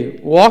say,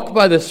 walk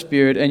by the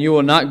Spirit, and you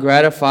will not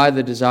gratify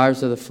the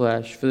desires of the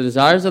flesh. For the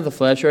desires of the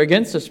flesh are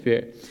against the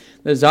Spirit.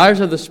 The desires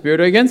of the Spirit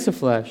are against the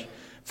flesh.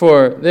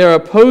 For they are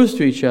opposed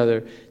to each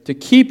other, to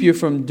keep you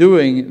from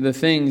doing the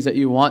things that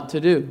you want to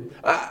do.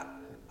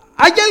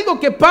 Hay algo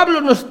que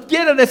Pablo nos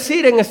quiere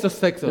decir en estos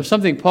There's textos.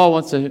 something Paul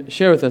wants to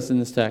share with us in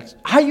this text.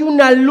 Hay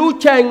una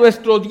lucha en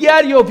nuestro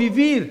diario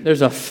vivir.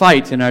 There's a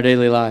fight in our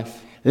daily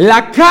life.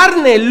 La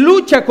carne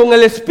lucha con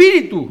el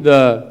Espíritu.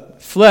 The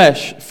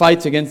flesh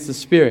fights against the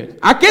Spirit.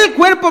 Aquel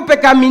cuerpo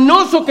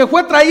pecaminoso que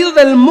fue traído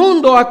del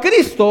mundo a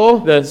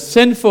Cristo The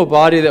sinful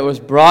body that was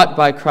brought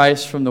by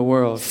Christ from the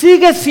world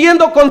sigue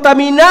siendo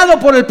contaminado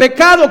por el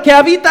pecado que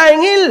habita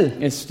en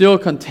él. is still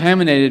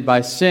contaminated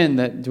by sin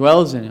that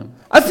dwells in him.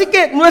 Así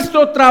que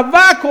nuestro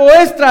trabajo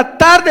es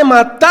tratar de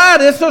matar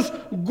esos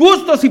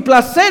gustos y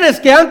placeres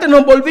que antes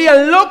nos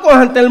volvían locos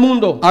ante el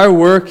mundo. Our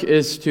work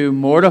is to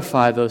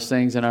mortify those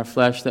things in our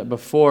flesh that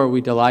before we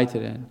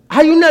delighted in.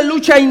 Hay una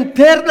lucha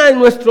interna en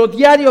nuestro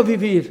diario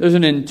vivir. There's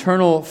an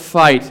internal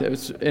fight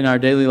that's in our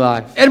daily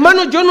life.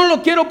 Hermanos, yo no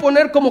lo quiero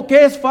poner como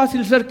que es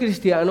fácil ser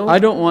cristiano. I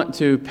don't want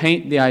to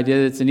paint the idea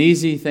that it's an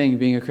easy thing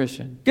being a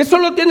Christian. Que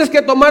solo tienes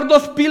que tomar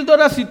 2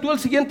 píldoras y tú el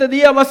siguiente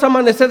día vas a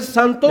amanecer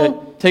santo.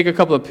 That take a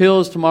couple of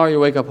pills, tomorrow you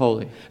wake up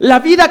holy. La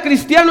vida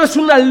cristiana es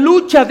una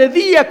lucha de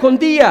día con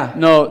día.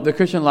 No, the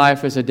Christian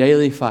life is a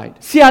daily fight.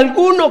 Si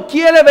alguno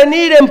quiere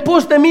venir en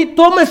pos de mí,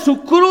 tome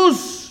su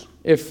cruz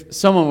If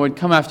someone would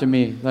come after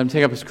me, let him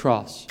take up his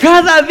cross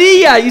cada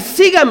día y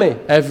sígame.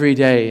 every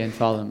day and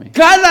follow me.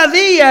 Cada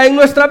día en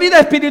nuestra vida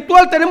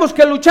espiritual tenemos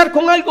que luchar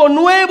con algo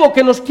nuevo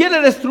que nos quiere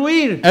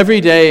destruir.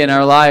 Every day in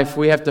our life,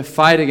 we have to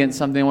fight against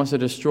something that wants to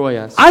destroy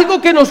us. Algo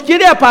que nos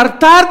quiere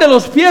apartar de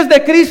los pies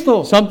de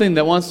Cristo. Something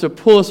that wants to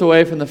pull us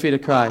away from the feet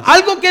of Christ.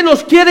 Algo que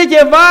nos quiere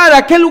llevar a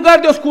aquel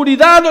lugar de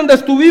oscuridad donde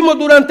estuvimos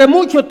durante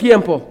mucho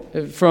tiempo.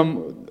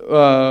 From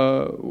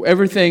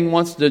everything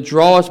wants to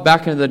draw us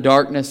back into the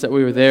darkness that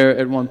we were there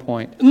at one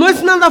point. No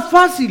es nada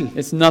fácil.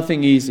 It's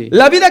nothing easy.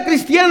 La vida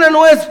cristiana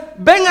no es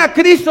ven a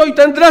Cristo y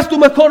tendrás tu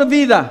mejor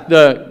vida.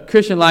 The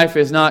Christian life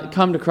is not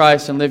come to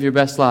Christ and live your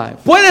best life.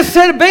 Puede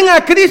ser ven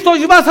a Cristo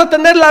y vas a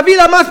tener la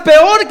vida más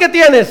peor que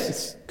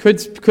tienes.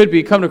 Could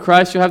be come to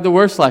Christ, you'll have the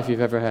worst life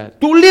you've ever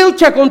had. Tu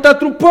lucha contra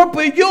tu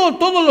propio yo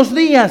todos los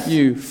días.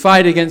 You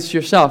fight against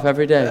yourself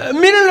every day.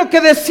 Miren lo que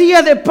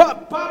decía de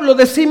Pablo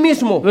de sí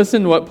mismo.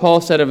 Listen to what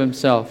Paul said of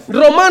himself.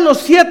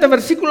 Romanos 7,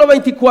 versículo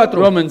 24.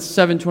 Romans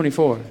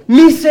 7:24.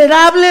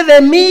 Miserable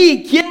de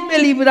mí, ¿quién me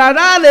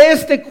librará de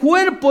este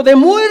cuerpo de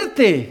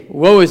muerte?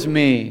 Woe is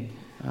me.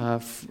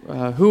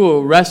 Who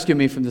will rescue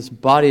me from this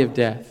body of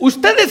death?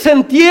 ¿Ustedes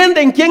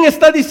entienden quién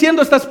está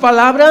diciendo estas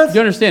palabras? Do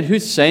you understand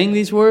who's saying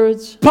these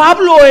words?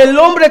 Pablo, el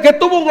hombre que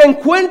tuvo un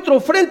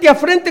encuentro frente a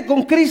frente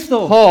con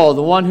Cristo. Paul,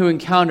 the one who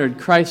encountered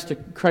Christ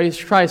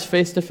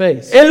face to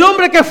face. El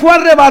hombre que fue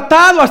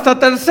arrebatado hasta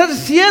tercer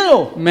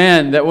cielo.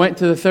 Man that went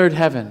to the third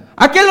heaven.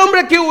 Aquel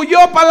hombre que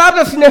huyó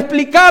palabras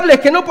inexplicables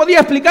que no podía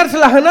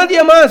explicárselas a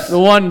nadie más. The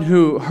one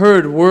who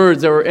heard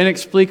words that were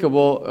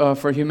inexplicable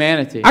for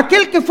humanity.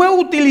 Aquel que fue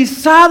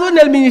utilizado en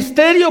el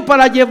ministerio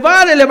para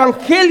llevar el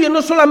evangelio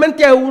no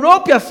solamente a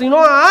Europa, sino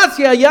a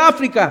Asia y a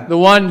África. The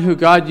one who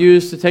God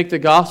used to take the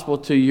gospel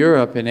to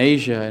Europe and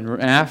Asia and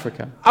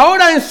Africa.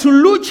 Ahora en su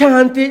lucha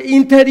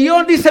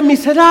interior dice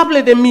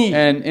miserable de mí.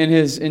 And in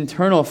his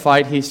internal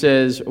fight he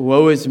says,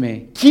 woe is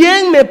me.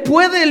 ¿Quién me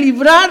puede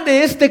librar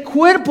de este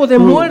cuerpo de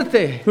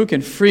muerte? Who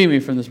can free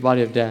me from this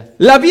body of death?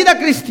 La vida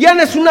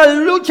cristiana es una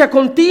lucha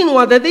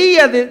continua de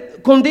día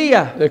con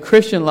día. The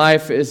Christian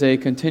life is a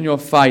continual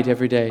fight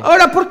every day.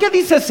 Ahora, ¿por qué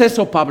dices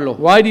eso, Pablo?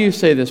 Why do you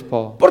say this,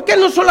 Paul? ¿Por qué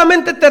no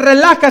solamente te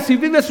relajas y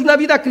vives una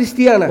vida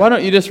cristiana? Why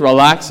don't you just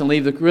relax and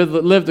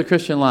live the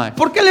Christian life?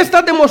 ¿Por qué le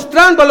estás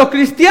demostrando a los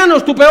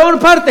cristianos tu peor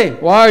parte?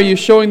 Why are you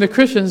showing the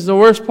Christians the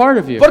worst part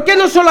of you? ¿Por qué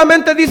no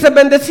solamente dices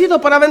bendecido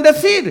para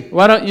bendecir?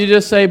 Why don't you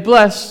just say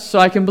blessed so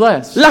I can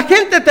bless? La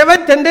gente te va a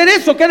entender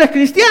eso, que eres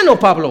cristiano,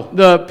 Pablo.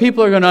 The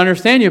people are going to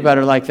understand you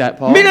better like that,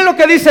 Paul. Mire lo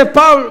que dice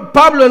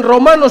Pablo en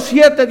Romanos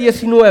 7:18.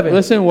 7:19.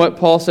 Listen what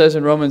Paul says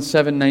in Romans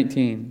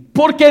 7:19.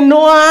 Porque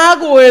no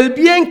hago el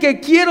bien que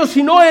quiero,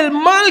 sino el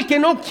mal que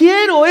no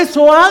quiero,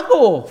 eso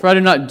hago. For I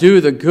do not do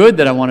the good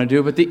that I want to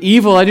do, but the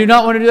evil I do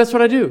not want to do, that's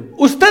what I do.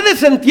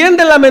 ¿Ustedes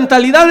entienden la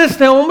mentalidad de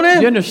este Do you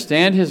hombre?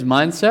 understand his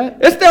mindset?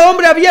 Este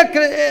hombre había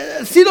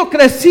sido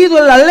crecido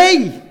en la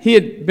ley. He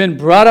had been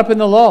brought up in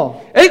the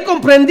law. Él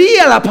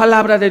comprendía la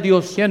palabra de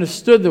Dios. He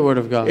understood the word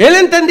of God. Él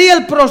entendía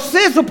el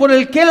proceso por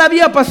el que él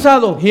había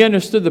pasado. He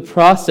understood the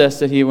process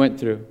that he went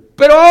through.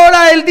 Pero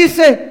ahora él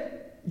dice,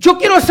 yo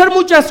quiero hacer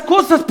muchas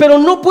cosas, pero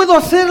no puedo He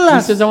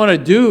hacerlas. says, I want to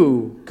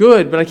do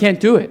good, but I can't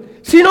do it.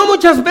 Sino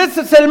muchas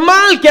veces el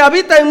mal que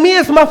habita en mí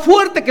es más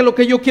fuerte que lo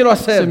que yo quiero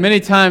So hacer. many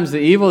times the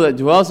evil that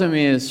dwells in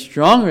me is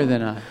stronger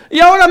than I. Y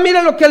ahora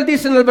mira lo que él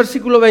dice en el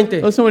versículo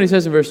 20. Listen what he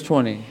says in verse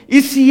 20.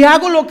 Y si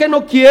hago lo que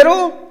no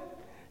quiero,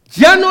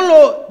 ya no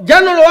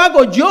lo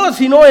hago yo,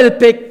 sino el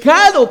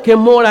pecado que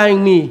mora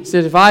en mí. He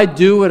says, if I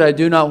do what I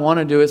do not want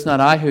to do, it's not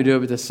I who do it,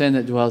 but the sin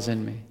that dwells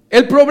in me.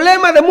 El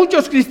problema de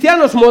muchos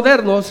cristianos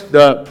modernos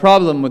The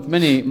problem with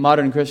many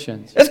modern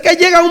Christians es que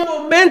llega un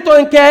momento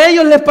en que a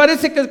ellos les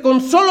parece que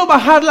con solo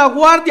bajar la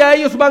guardia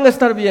ellos van a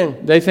estar bien.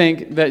 they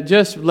think that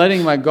just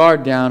letting my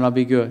guard down, I'll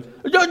be good.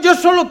 Yo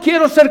solo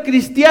quiero ser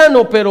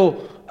cristiano,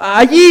 pero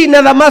allí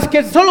nada más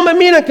que solo me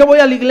miran que voy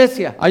a la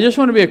iglesia. I just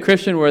want to be a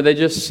Christian where they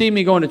just see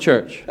me going to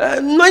church.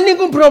 No hay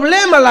ningún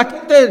problema, la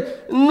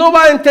gente no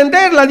va a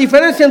entender la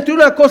diferencia entre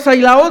una cosa y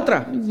la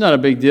otra. It's not a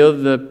big deal.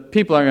 The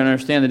people aren't going to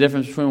understand the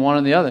difference between one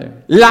and the other.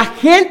 La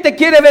gente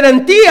quiere ver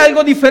en ti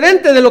algo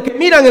diferente de lo que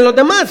miran en los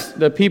demás.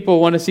 The people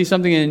want to see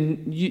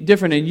something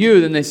different in you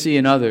than they see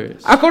in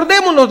others.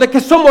 Acordémonos de que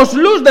somos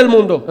luz del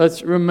mundo.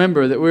 Let's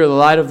remember that we're the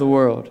light of the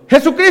world.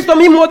 Jesucristo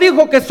mismo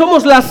dijo que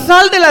somos la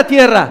sal de la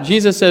tierra.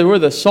 Jesus said we're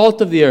the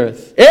salt of the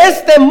earth.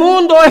 Este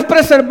mundo es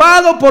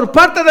preservado por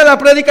parte de la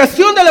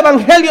predicación del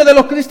evangelio de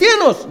los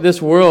cristianos.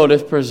 This world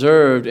is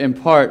preserved in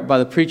part by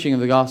the preaching of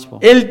the gospel.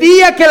 El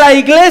día que la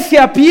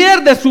iglesia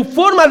pierde su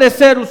forma de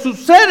ser, su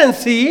ser en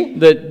sí,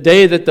 The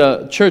day that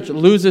the church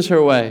loses her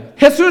way,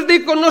 Jesús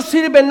dijo no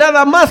sirve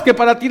nada más que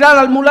para tirar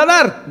al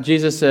muladar.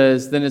 Jesus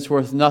says, then it's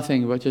worth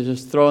nothing but to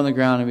just throw on the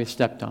ground and be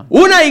stepped on.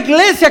 Una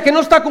iglesia que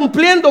no está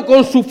cumpliendo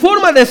con su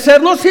forma de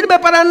ser no sirve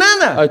para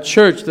nada. A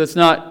church that's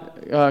not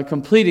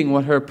completing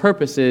what her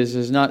purpose is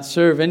does not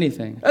serve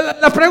anything.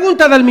 La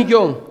pregunta del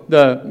millón.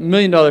 The $1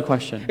 million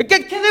question.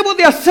 ¿Qué debo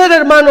de hacer,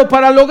 hermano,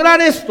 para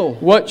lograr esto?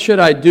 What should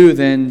I do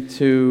then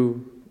to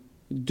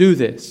do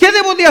this? ¿Qué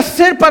debo de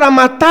hacer para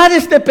matar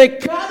este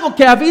pecado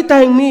que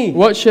habita en mí?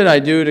 What should I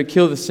do to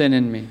kill the sin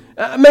in me?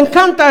 Me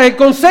encanta el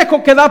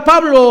consejo que da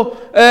Pablo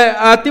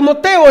a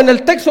Timoteo en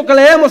el texto que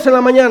leemos en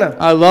la mañana.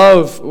 I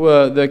love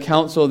the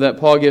counsel that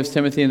Paul gives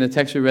Timothy in the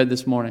text we read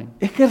this morning.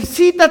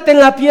 Ejercítate en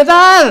la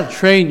piedad.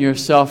 Train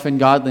yourself in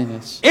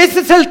godliness.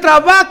 Ese es el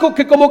trabajo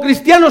que como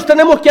cristianos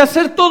tenemos que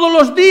hacer todos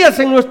los días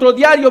en nuestro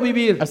diario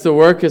vivir. That's the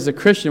work as a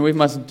Christian we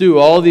must do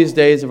all these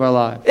days of our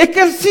life.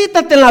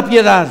 Ejercítate en la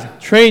piedad.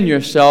 Train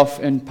yourself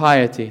in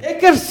piety.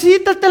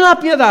 Ejercítate en la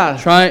piedad.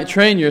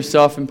 Train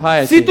yourself in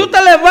piety. Si tú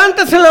te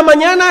levantas en la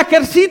mañana,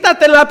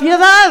 ejercítate en la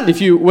piedad. If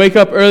you wake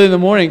up early in the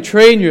morning,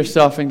 train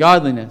yourself in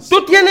godliness.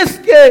 Tú tienes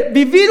que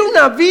vivir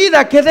una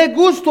vida que dé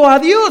gusto a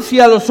Dios y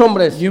a los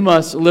hombres. You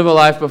must live a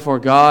life before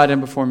God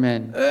and before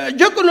men.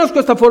 Yo conozco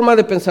esta forma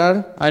de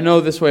pensar. I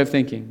know this way of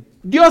thinking.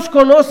 Dios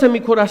conoce mi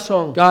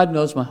corazón. God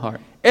knows my heart.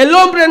 El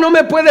hombre no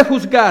me puede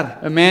juzgar.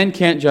 A man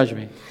can't judge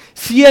me.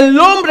 Si el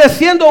hombre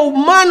siendo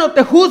humano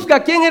te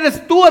juzga, ¿quién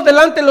eres tú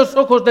delante de los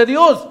ojos de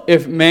Dios?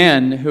 If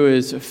man who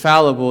is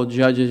fallible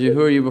judges you,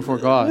 who are you before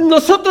God?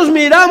 Nosotros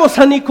miramos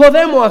a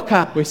Nicodemo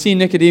acá. We see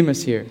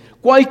Nicodemus here.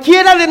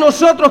 Cualquiera de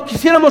nosotros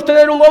quisiéramos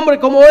tener un hombre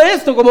como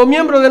esto, como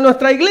miembro de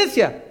nuestra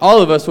iglesia. All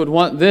of us would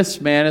want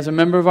this man as a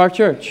member of our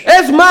church.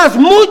 Es más,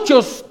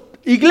 muchos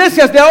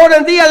iglesias de ahora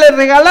en día le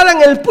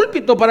regalaran el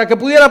púlpito para que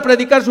pudiera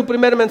predicar su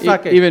primer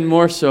mensaje. Even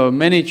more so,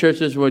 many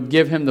churches would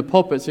give him the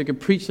pulpit so he could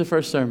preach the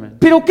first sermon.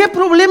 Pero qué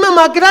problema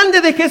más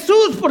grande de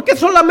Jesús, ¿por qué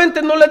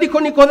solamente no le dijo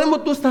Nicodemo,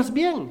 tú estás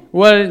bien?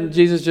 Why didn't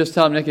Jesus just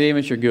tell him,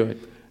 Nicodemus, you're good?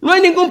 No hay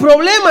ningún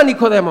problema,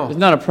 Nicodemo. There's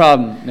not a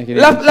problem,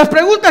 Nicodemus. Las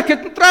preguntas que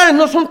tú traes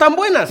no son tan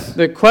buenas.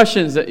 The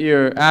questions that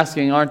you're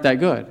asking aren't that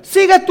good.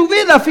 Sigue tu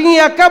vida, a fin y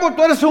a cabo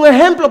tú eres un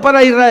ejemplo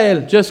para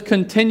Israel. Just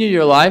continue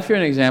your life. You're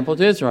an example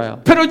to Israel.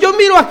 Pero yo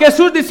miro a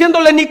Jesús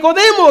diciéndole,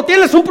 Nicodemo,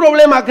 tienes un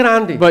problema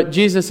grande. But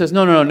Jesus says,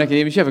 no,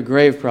 Nicodemus, you have a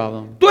grave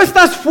problem. Tú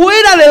estás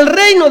fuera del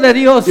reino de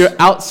Dios. You're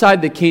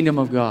outside the kingdom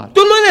of God.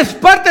 Tú no eres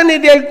parte ni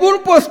del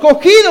grupo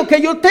escogido que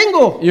yo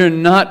tengo. You're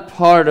not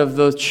part of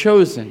those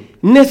chosen.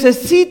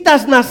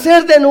 Necesitas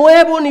nacer de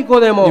nuevo,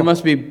 Nicodemo. You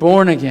must be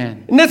born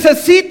again.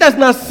 Necesitas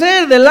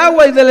nacer del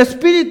agua y del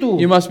espíritu.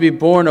 You must be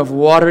born of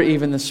water,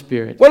 even the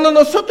Spirit. Cuando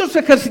nosotros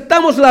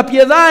ejercitamos la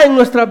piedad en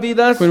nuestras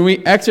vidas, When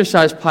we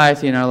exercise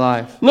piety in our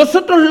life,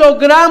 nosotros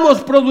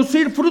logramos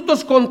producir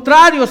frutos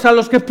contrarios a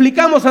los que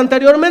explicamos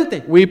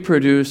anteriormente. we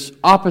produce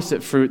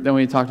opposite fruit than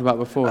we talked about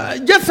before.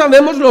 Ya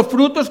sabemos los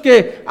frutos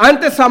que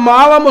antes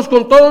amábamos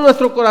con todo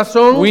nuestro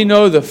corazón, We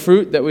know the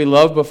fruit that we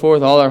loved before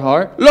with all our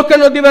heart, los que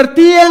nos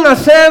divertían,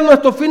 hacer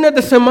nuestros fines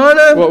de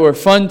semana, what were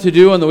fun to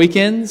do on the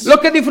weekends, lo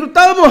que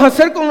disfrutábamos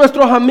hacer con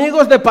nuestros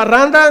amigos de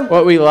parranda,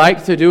 what we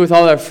liked to do with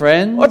all our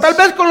friends, o tal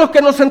vez con los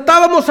que nos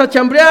sentábamos a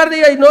chambrear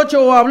día y noche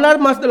o a hablar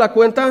más de la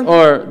cuenta.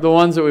 or the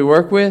ones that we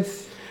work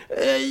with.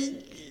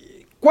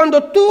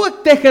 Cuando tú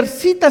te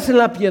ejercitas en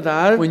la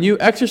piedad, When you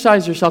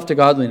exercise yourself to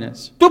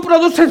godliness, tú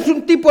produces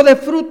un tipo de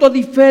fruto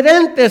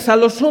diferentes a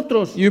los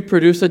otros. you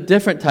produce a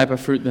different type of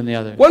fruit than the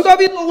others. Cuando ha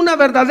habido una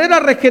verdadera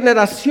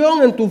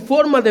regeneración en tu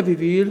forma de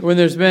vivir, When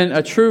there's been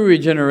a true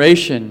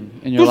regeneration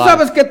in your tú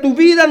sabes life, que tu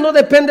vida no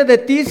depende de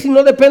ti,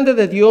 sino depende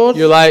de Dios.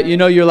 your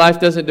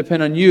life doesn't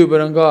depend on you, but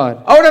on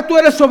God. Ahora tú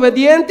eres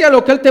obediente a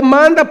lo que Él te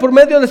manda por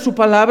medio de su Now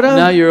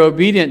palabra. you're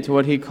obedient to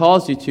what He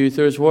calls you to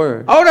through His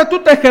Word. Ahora tú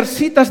te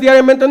ejercitas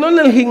diariamente, no en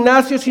el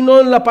gimnasio, sino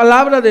en la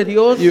palabra de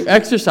Dios. You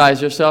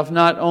exercise yourself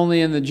not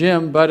only in the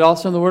gym, but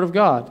also in the Word of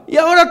God. Y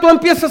ahora tú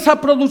empiezas a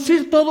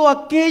producir todo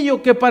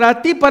aquello que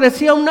para ti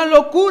parecía una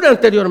locura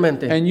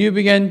anteriormente. And you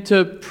begin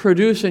to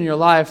produce in your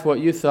life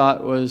what you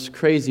thought was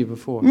crazy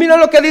before. Mira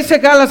lo que dice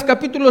Gálatas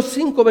capítulo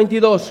 5,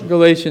 22.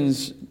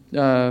 Galatians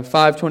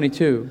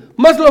 5:22.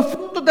 Mas los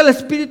frutos del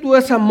Espíritu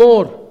es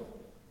amor,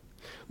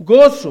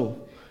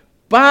 gozo,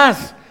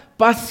 paz,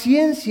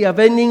 paciencia,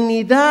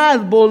 benignidad,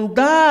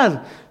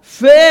 bondad,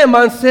 fe,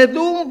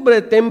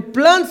 mansedumbre,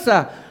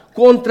 templanza.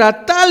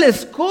 Contra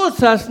tales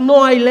cosas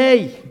no hay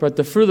ley. But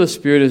the fruit of the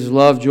Spirit is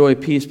love, joy,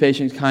 peace,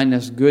 patience,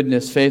 kindness,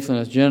 goodness,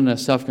 faithfulness,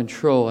 gentleness,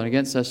 self-control. And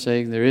against such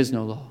saying there is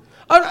no law.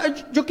 Ahora,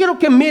 yo quiero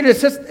que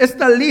mires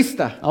esta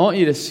lista. I want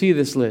you to see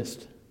this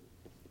list.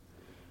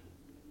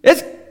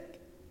 Es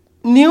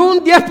ni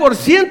un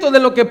 10% de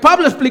lo que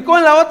Pablo explicó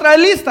en la otra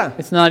lista.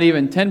 It's not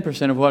even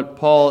 10% of what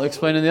Paul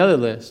explained in the other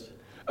list.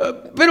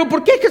 Pero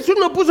 ¿por qué Jesús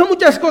no puso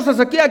muchas cosas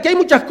aquí? Aquí hay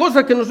muchas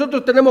cosas que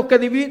nosotros tenemos que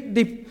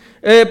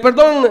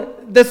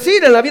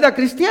decir en la vida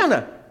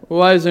cristiana.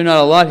 Why is there not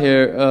a lot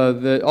here?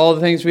 All the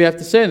things we have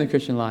to say in the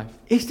Christian life.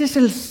 Este es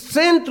el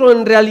centro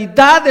en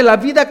realidad de la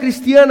vida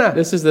cristiana.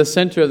 This is the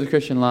center of the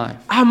Christian life.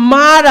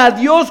 Amar a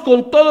Dios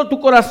con todo tu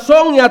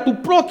corazón y a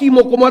tu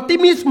prójimo como a ti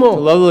To mismo.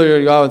 love the Lord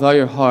your God with all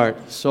your heart,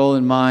 soul,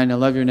 and mind,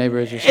 and love your neighbor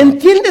as yourself.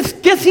 ¿Entiendes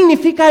qué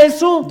significa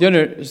eso? Do you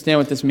understand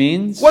what this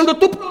means? Cuando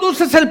tú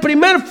produces el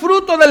primer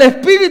fruto del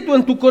Espíritu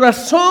en tu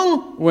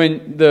corazón,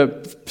 When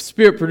the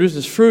Spirit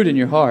produces fruit in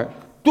your heart,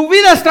 tu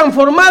vida es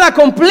transformada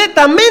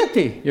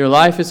completamente. your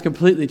life is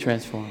completely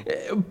transformed.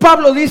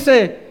 Pablo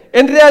dice,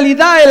 en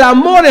realidad el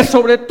amor es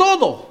sobre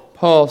todo.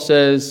 Paul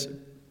says,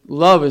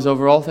 love is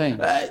over all things.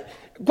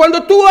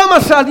 Cuando tú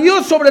amas a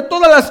Dios sobre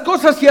todas las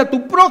cosas y a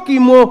tu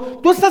prójimo,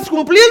 tú estás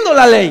cumpliendo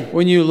la ley.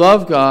 When you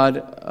love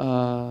God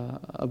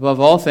above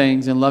all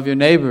things and love your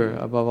neighbor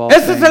above all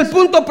Ese es el things,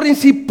 punto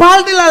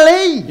principal de la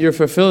ley. you're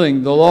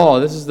fulfilling the law.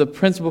 This is the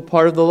principal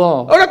part of the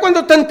law. Ahora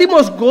cuando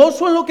sentimos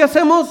gozo en lo que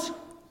hacemos,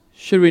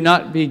 Should we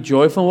not be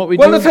joyful in what we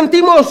cuando do?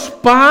 sentimos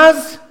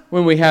paz,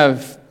 When we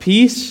have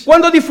peace?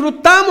 cuando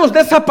disfrutamos de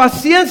esa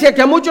paciencia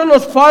que a muchos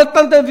nos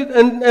faltan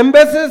en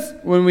veces,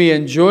 When we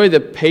enjoy the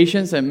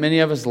patience that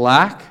many of us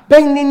lack?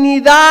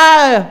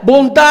 benignidad,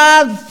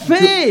 bondad,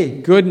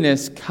 fe.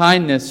 Goodness,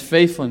 kindness,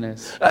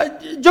 faithfulness.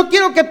 Yo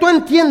quiero que tú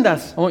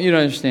entiendas, I want you to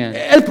understand.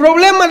 el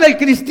problema del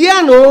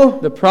cristiano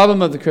The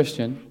problem of the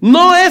Christian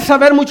no es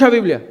saber mucha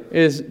Biblia.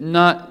 is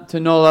not to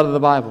know a lot of the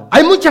Bible.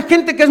 Hay mucha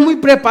gente que es muy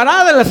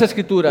preparada en las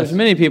escrituras. There's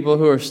many people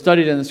who are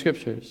studied in the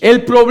scriptures.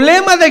 El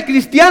problema del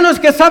cristiano es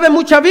que sabe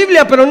mucha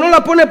Biblia, pero no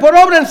la pone por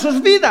obra en sus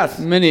vidas.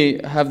 Many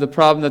have the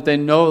problem that they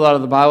know a lot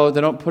of the Bible, but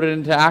they don't put it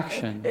into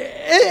action.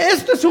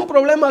 Esto es un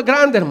problema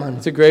grande, hermano.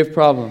 It's a grave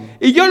problem.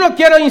 Y yo no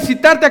quiero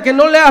incitarte a que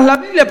no leas la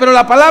Biblia, pero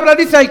la palabra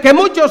dice, el que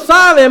mucho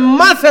sabe,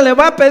 más se le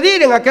va a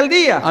pedir en aquel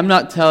día. I'm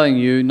not telling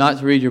you not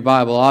to read your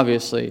Bible,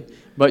 obviously,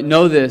 but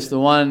know this: the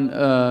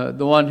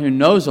one who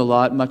knows a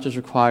lot, much is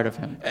required of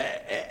him.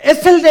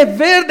 Es el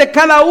deber de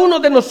cada uno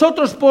de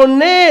nosotros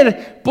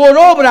poner por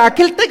obra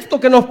aquel texto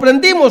que nos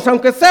prendimos,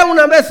 aunque sea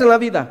una vez en la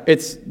vida.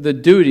 It's the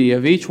duty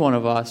of each one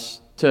of us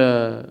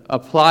to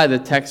apply the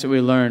text that we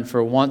learned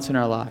for once in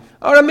our life.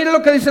 Ahora mire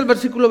lo que dice el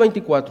versículo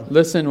 24.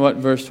 Listen what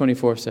verse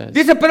 24 says.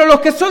 Dice, pero los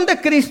que son de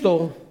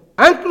Cristo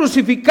han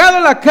crucificado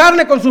la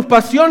carne con sus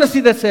pasiones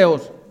y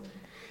deseos.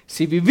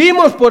 Si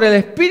vivimos por el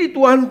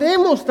Espíritu,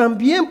 andemos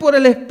también por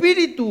el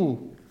Espíritu.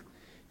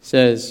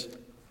 Says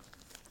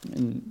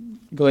in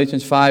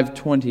Galatians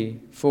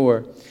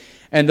 5:24,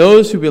 and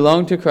those who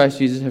belong to Christ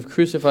Jesus have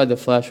crucified the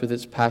flesh with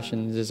its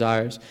passions and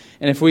desires.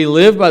 And if we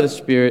live by the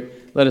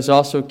Spirit, let us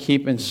also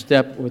keep in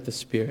step with the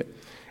Spirit.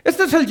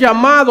 Este es el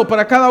llamado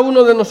para cada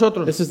uno de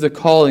nosotros. This is the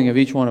calling of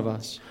each one of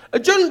us.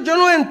 Yo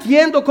no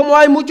entiendo cómo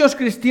hay muchos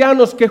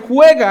cristianos que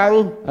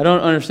juegan. I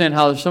don't understand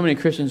how there's so many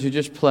Christians who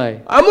just play.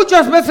 A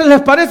muchas veces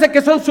les parece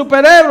que son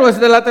superhéroes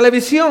de la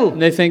televisión.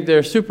 And they think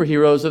they're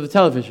superheroes of the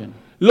television.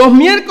 Los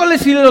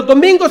miércoles y los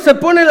domingos se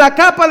ponen la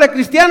capa de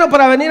cristiano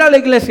para venir a la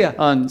iglesia.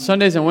 On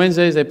Sundays and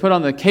Wednesdays, they put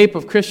on the cape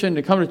of Christian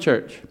to come to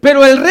church.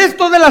 Pero el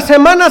resto de la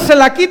semana se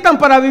la quitan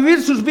para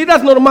vivir sus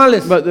vidas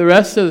normales. But the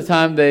rest of the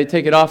time, they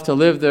take it off to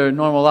live their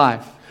normal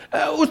life.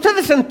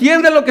 ¿Ustedes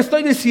entienden lo que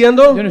estoy Do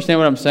diciendo? you understand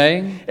what I'm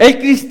saying? El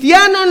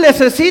cristiano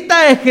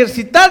necesita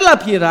ejercitar la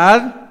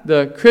piedad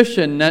The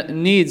Christian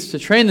needs to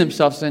train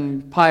themselves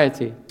in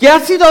piety que ha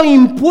sido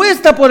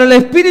impuesta por el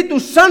Espíritu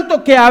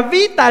Santo que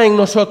habita en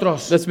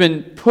nosotros. that's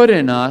been put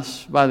in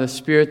us by the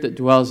Spirit that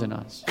dwells in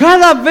us.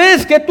 Cada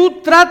vez que tú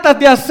tratas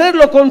de hacer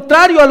lo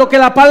contrario a lo que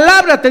la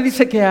palabra te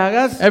dice que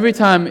hagas, Every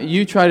time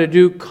you try to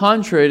do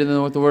contrary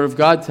to what the Word of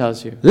God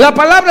tells you, la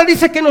palabra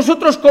dice que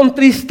nosotros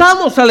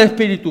contristamos al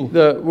Espíritu.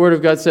 the Word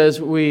of God says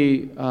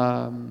we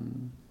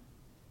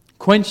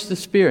quench the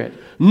Spirit.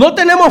 No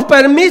tenemos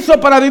permiso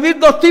para vivir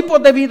dos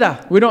tipos de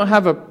vida. We don't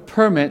have a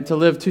permit to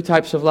live two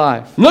types of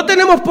life. No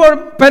tenemos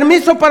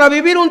permiso para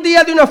vivir un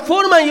día de una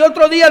forma y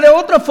otro día de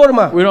otra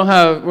forma.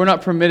 We're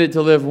not permitted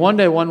to live one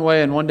day one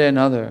way and one day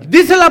another.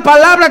 Dice la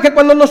palabra que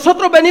cuando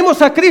nosotros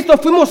venimos a Cristo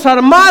fuimos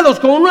armados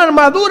con una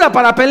armadura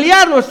para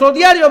pelear nuestro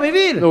diario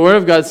vivir. The Word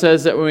of God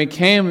says that when we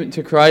came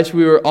to Christ,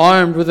 we were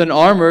armed with an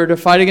armor to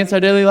fight against our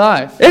daily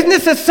life. Es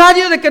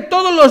necesario de que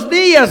todos los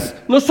días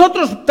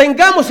nosotros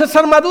tengamos esa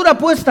armadura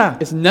puesta.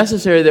 It's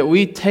necessary that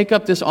we take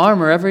up this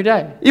armor every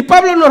day. Y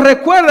Pablo nos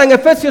recuerda en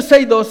Efesios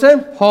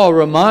 6:12. Paul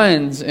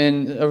reminds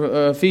in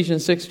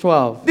Ephesians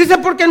 6:12. Dice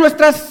porque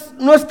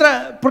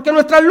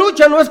nuestra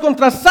lucha no es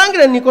contra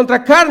sangre ni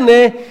contra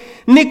carne,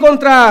 ni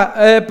contra,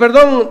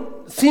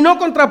 sino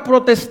contra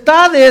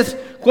potestades,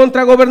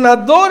 contra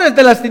gobernadores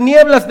de las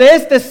tinieblas de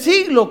este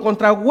siglo,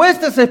 contra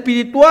huestes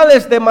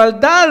espirituales de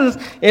maldad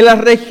en las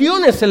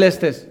regiones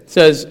celestes. It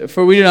says,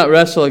 "For we do not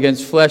wrestle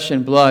against flesh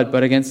and blood,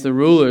 but against the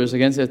rulers,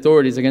 against the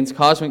authorities, against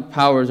cosmic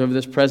powers over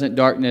this present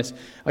darkness,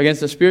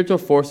 against the spiritual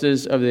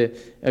forces of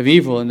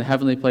evil in the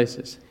heavenly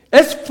places."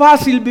 Es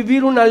fácil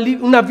vivir una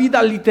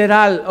vida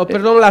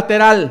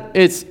lateral.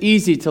 It's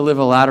easy to live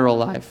a lateral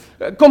life,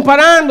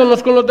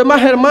 Comparándonos con los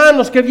demás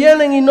hermanos que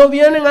vienen y no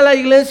vienen a la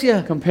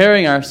iglesia.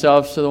 comparing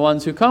ourselves to the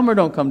ones who come or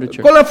don't come to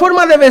church. Con la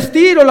forma de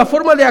vestir o la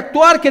forma de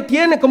actuar que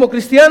tienen como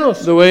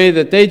cristianos. The way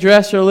that they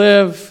dress or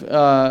live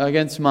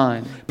against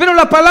mine. Pero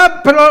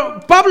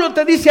Pablo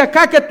te dice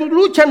acá que tu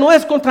lucha no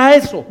es contra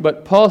eso.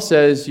 But Paul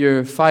says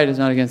your fight is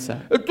not against that.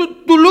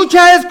 Tu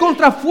lucha es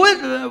contra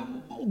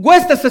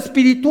huestes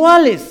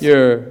espirituales.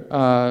 Your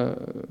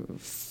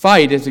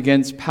fight is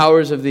against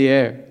powers of the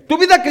air. Tu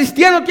vida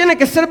cristiana tiene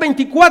que ser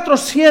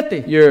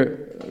 24/7.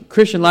 Your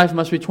Christian life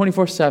must be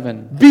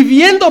 24/7.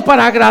 Viviendo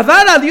para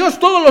agradar a Dios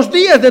todos los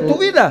días de tu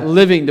vida.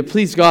 Living to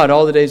please God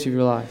all the days of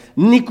your life.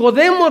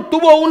 Nicodemo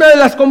tuvo una de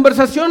las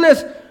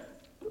conversaciones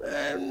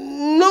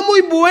no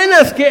muy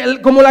buenas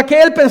como la que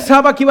él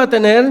pensaba que iba a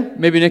tener.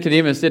 Maybe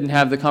Nicodemus didn't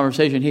have the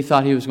conversation he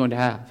thought he was going to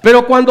have.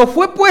 Pero cuando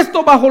fue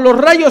puesto bajo los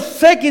rayos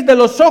X de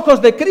los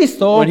ojos de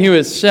Cristo, When he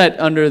was set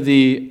under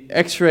the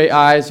X-ray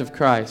eyes of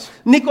Christ,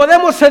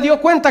 Nicodemo se dio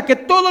cuenta que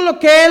todo lo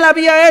que él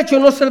había hecho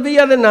no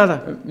servía de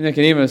nada.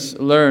 Nicodemus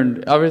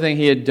learned everything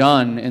he had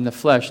done in the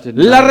flesh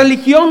didn't La matter.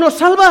 religión no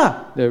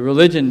salva. The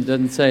religion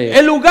doesn't save.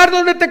 El lugar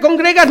donde te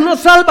congregas no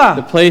The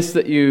salva. place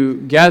that you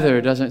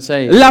gather doesn't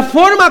save. La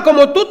forma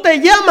como tú te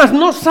llamas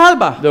no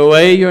salva. The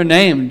way you're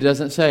named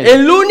doesn't save.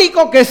 El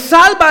único que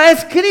salva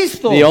es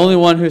Cristo. The only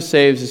one who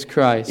saves is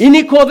Christ. Y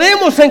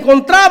Nicodemo se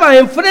encontraba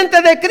enfrente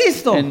de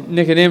Cristo. And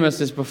Nicodemus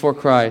is before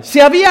Christ. Si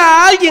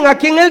había alguien a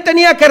quien él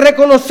tenía que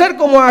reconocer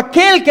como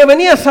aquel que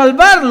venía a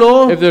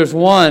salvarlo, If there's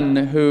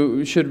one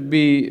who should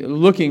be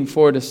looking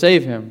for to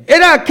save him,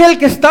 era aquel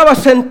que estaba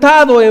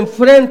sentado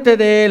enfrente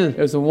de él.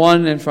 there's the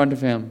one in front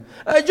of him.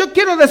 Yo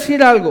quiero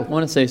decir algo I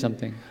want to say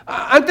something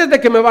antes de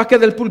que me baje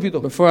del púlpito.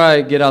 before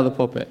I get out of the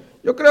pulpit.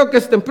 Yo creo que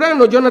es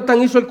temprano.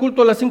 Jonathan hizo el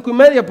culto a las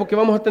 5:30 porque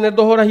vamos a tener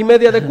 2 horas y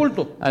media de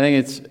culto. I think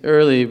it's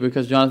early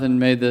because Jonathan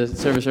made the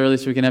service early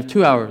so we can have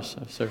 2 hours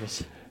of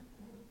service.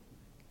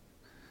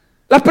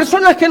 Las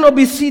personas que nos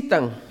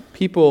visitan,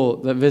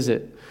 People that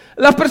visit,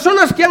 las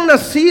personas que han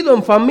nacido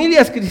en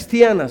familias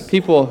cristianas,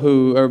 people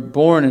who are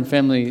born in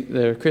family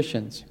that are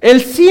Christians.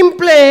 el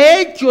simple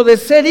hecho de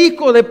ser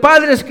hijo de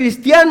padres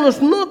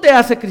cristianos no te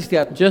hace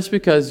cristiano. Just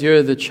because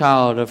you're the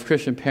child of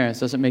Christian parents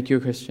doesn't make you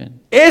a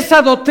Christian.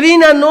 Esa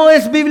doctrina no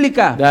es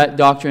bíblica. That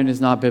doctrine is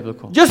not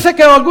biblical. Yo sé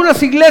que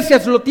algunas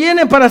iglesias lo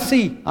tienen para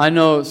sí, I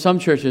know some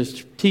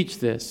churches teach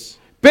this,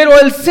 pero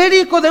el ser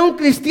hijo de un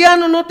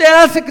cristiano no te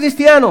hace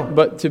cristiano.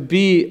 but to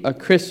be a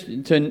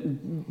Christian, to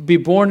be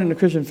born in a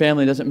Christian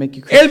family doesn't make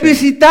you El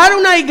Christian. visitar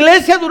una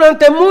iglesia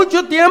durante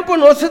mucho tiempo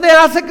no se te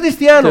hace To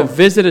cristiano.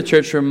 visit a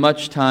church for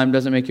much time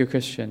doesn't make you a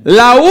Christian.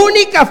 La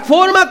única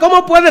forma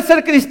como puedes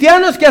ser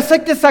cristiano es que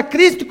aceptes a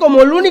Cristo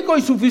como el único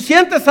y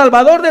suficiente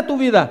salvador de tu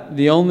vida.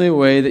 The only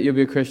way that you'll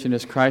be a Christian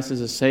is Christ as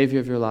the Savior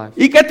of your life.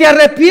 Y que te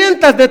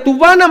arrepientas de tu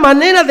vana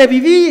manera de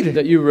vivir.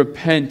 That you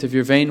repent of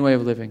your vain way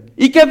of living.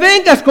 Y que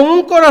vengas con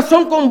un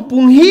corazón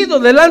compungido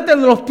delante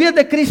de los pies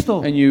de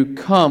Cristo. And you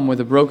come with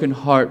a broken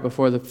heart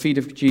before the feet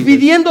of Jesus,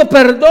 Pidiendo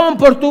perdón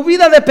por tu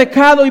vida de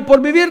pecado y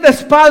por vivir de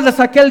espaldas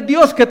a aquel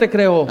Dios que te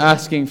creó.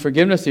 asking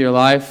forgiveness of your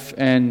life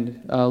and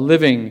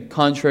living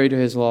contrary to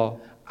His law.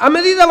 A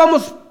medida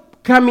vamos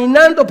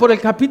caminando por el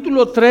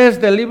capítulo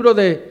 3 del libro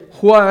de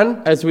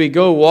Juan, As we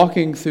go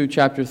walking through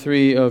chapter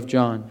 3 of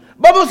John,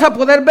 vamos a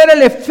poder ver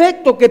el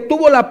efecto que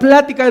tuvo la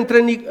plática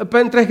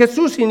entre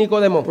Jesús y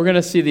Nicodemo. We're going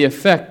to see the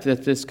effect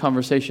that this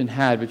conversation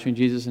had between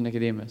Jesus and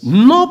Nicodemus.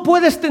 No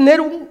puedes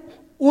tener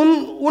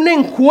un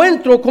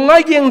encuentro con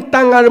alguien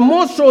tan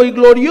hermoso y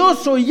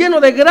glorioso y lleno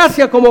de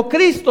gracia como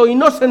Cristo y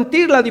no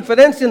sentir la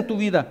diferencia en tu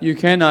vida. You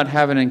cannot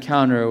have an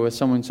encounter with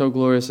someone so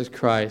glorious as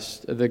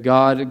Christ, the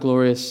God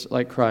glorious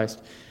like Christ,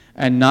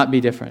 and not be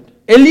different.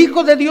 El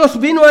Hijo de Dios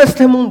vino a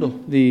este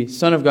mundo The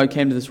Son of God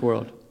came to this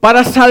world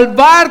para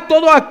salvar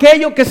todo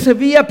aquello que se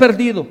había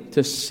perdido.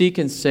 to seek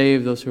and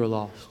save those who are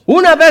lost.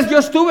 Una vez yo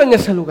estuve en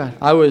ese lugar.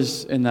 I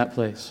was in that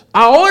place.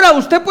 Ahora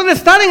usted puede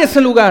estar en ese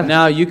lugar.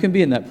 Now you can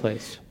be in that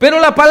place. Pero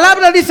la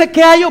palabra dice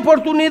que hay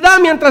oportunidad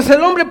mientras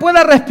el hombre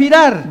pueda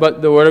respirar.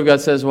 But the Word of God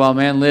says, while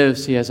man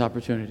lives, he has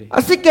opportunity.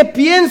 Así que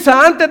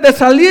piensa antes de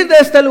salir de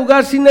este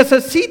lugar si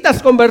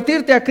necesitas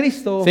convertirte a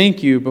Cristo Think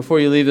you before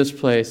you leave this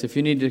place if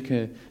you need to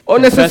o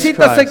confess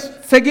necesitas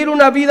Christ, seguir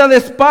una vida de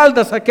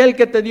espaldas a aquel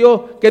que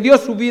dio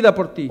su vida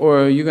por ti. or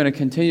are you going to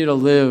continue to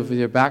live with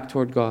your back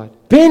toward God?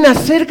 Ven,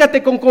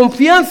 acércate con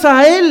confianza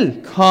a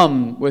Él.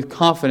 Come with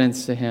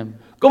confidence to Him.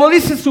 Como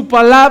dice su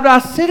palabra,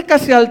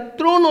 acércase al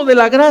trono de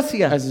la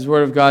gracia As His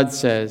Word of God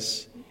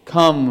says,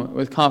 come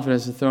with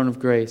confidence to the throne of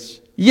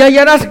grace y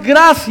hallarás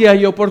gracia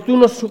y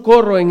oportuno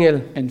socorro en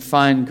Él. and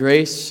find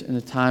grace in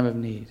the time of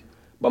need.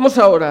 Vamos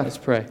a orar. Let's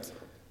pray.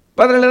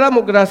 Padre, le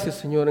damos gracias,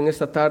 Señor, en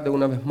esta tarde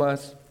una vez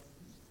más.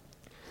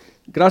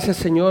 Gracias,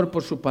 Señor,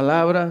 por su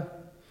palabra.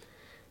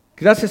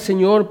 Gracias,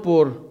 Señor,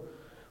 por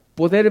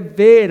poder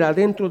ver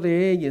adentro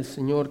de ella,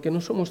 Señor, que no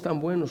somos tan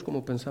buenos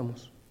como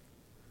pensamos.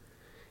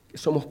 Que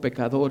somos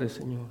pecadores,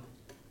 Señor.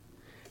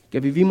 Que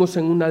vivimos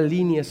en una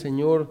línea,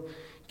 Señor,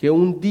 que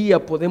un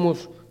día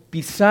podemos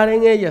pisar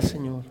en ella,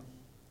 Señor.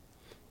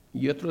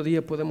 Y otro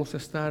día podemos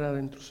estar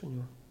adentro,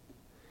 Señor.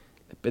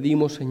 Le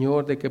pedimos,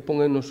 Señor, de que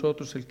ponga en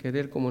nosotros el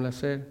querer como el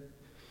hacer.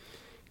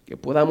 Que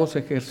podamos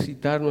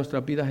ejercitar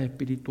nuestras vidas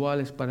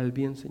espirituales para el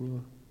bien,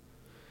 Señor.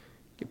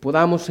 Que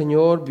podamos,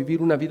 Señor,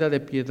 vivir una vida de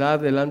piedad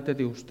delante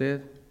de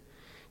usted.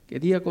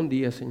 Que día con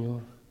día,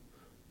 Señor,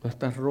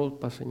 nuestras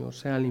ropas, Señor,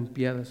 sean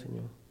limpiadas,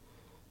 Señor,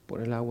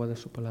 por el agua de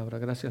su palabra.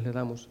 Gracias le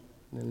damos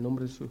en el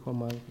nombre de su Hijo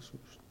amado Jesús.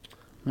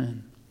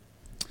 Amen.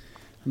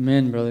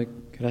 Amen, brother.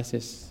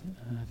 Gracias.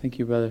 Thank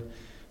you, brother.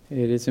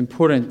 It is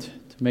important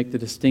to make the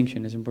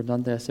distinction. Es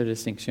importante hacer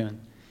distinción.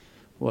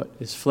 What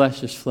is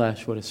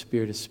flesh, what is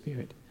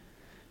spirit.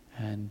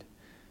 And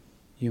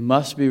you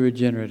must be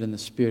regenerate in the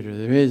spirit, or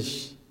there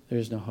is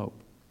no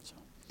hope. So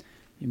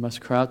you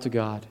must cry out to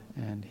God,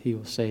 and He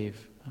will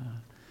save.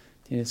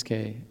 Tienes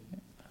que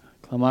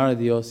clamar a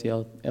Dios y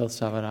Él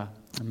salvará.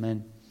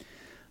 Amen.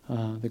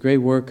 The great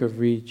work of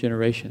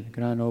regeneration,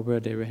 gran obra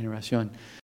de regeneración.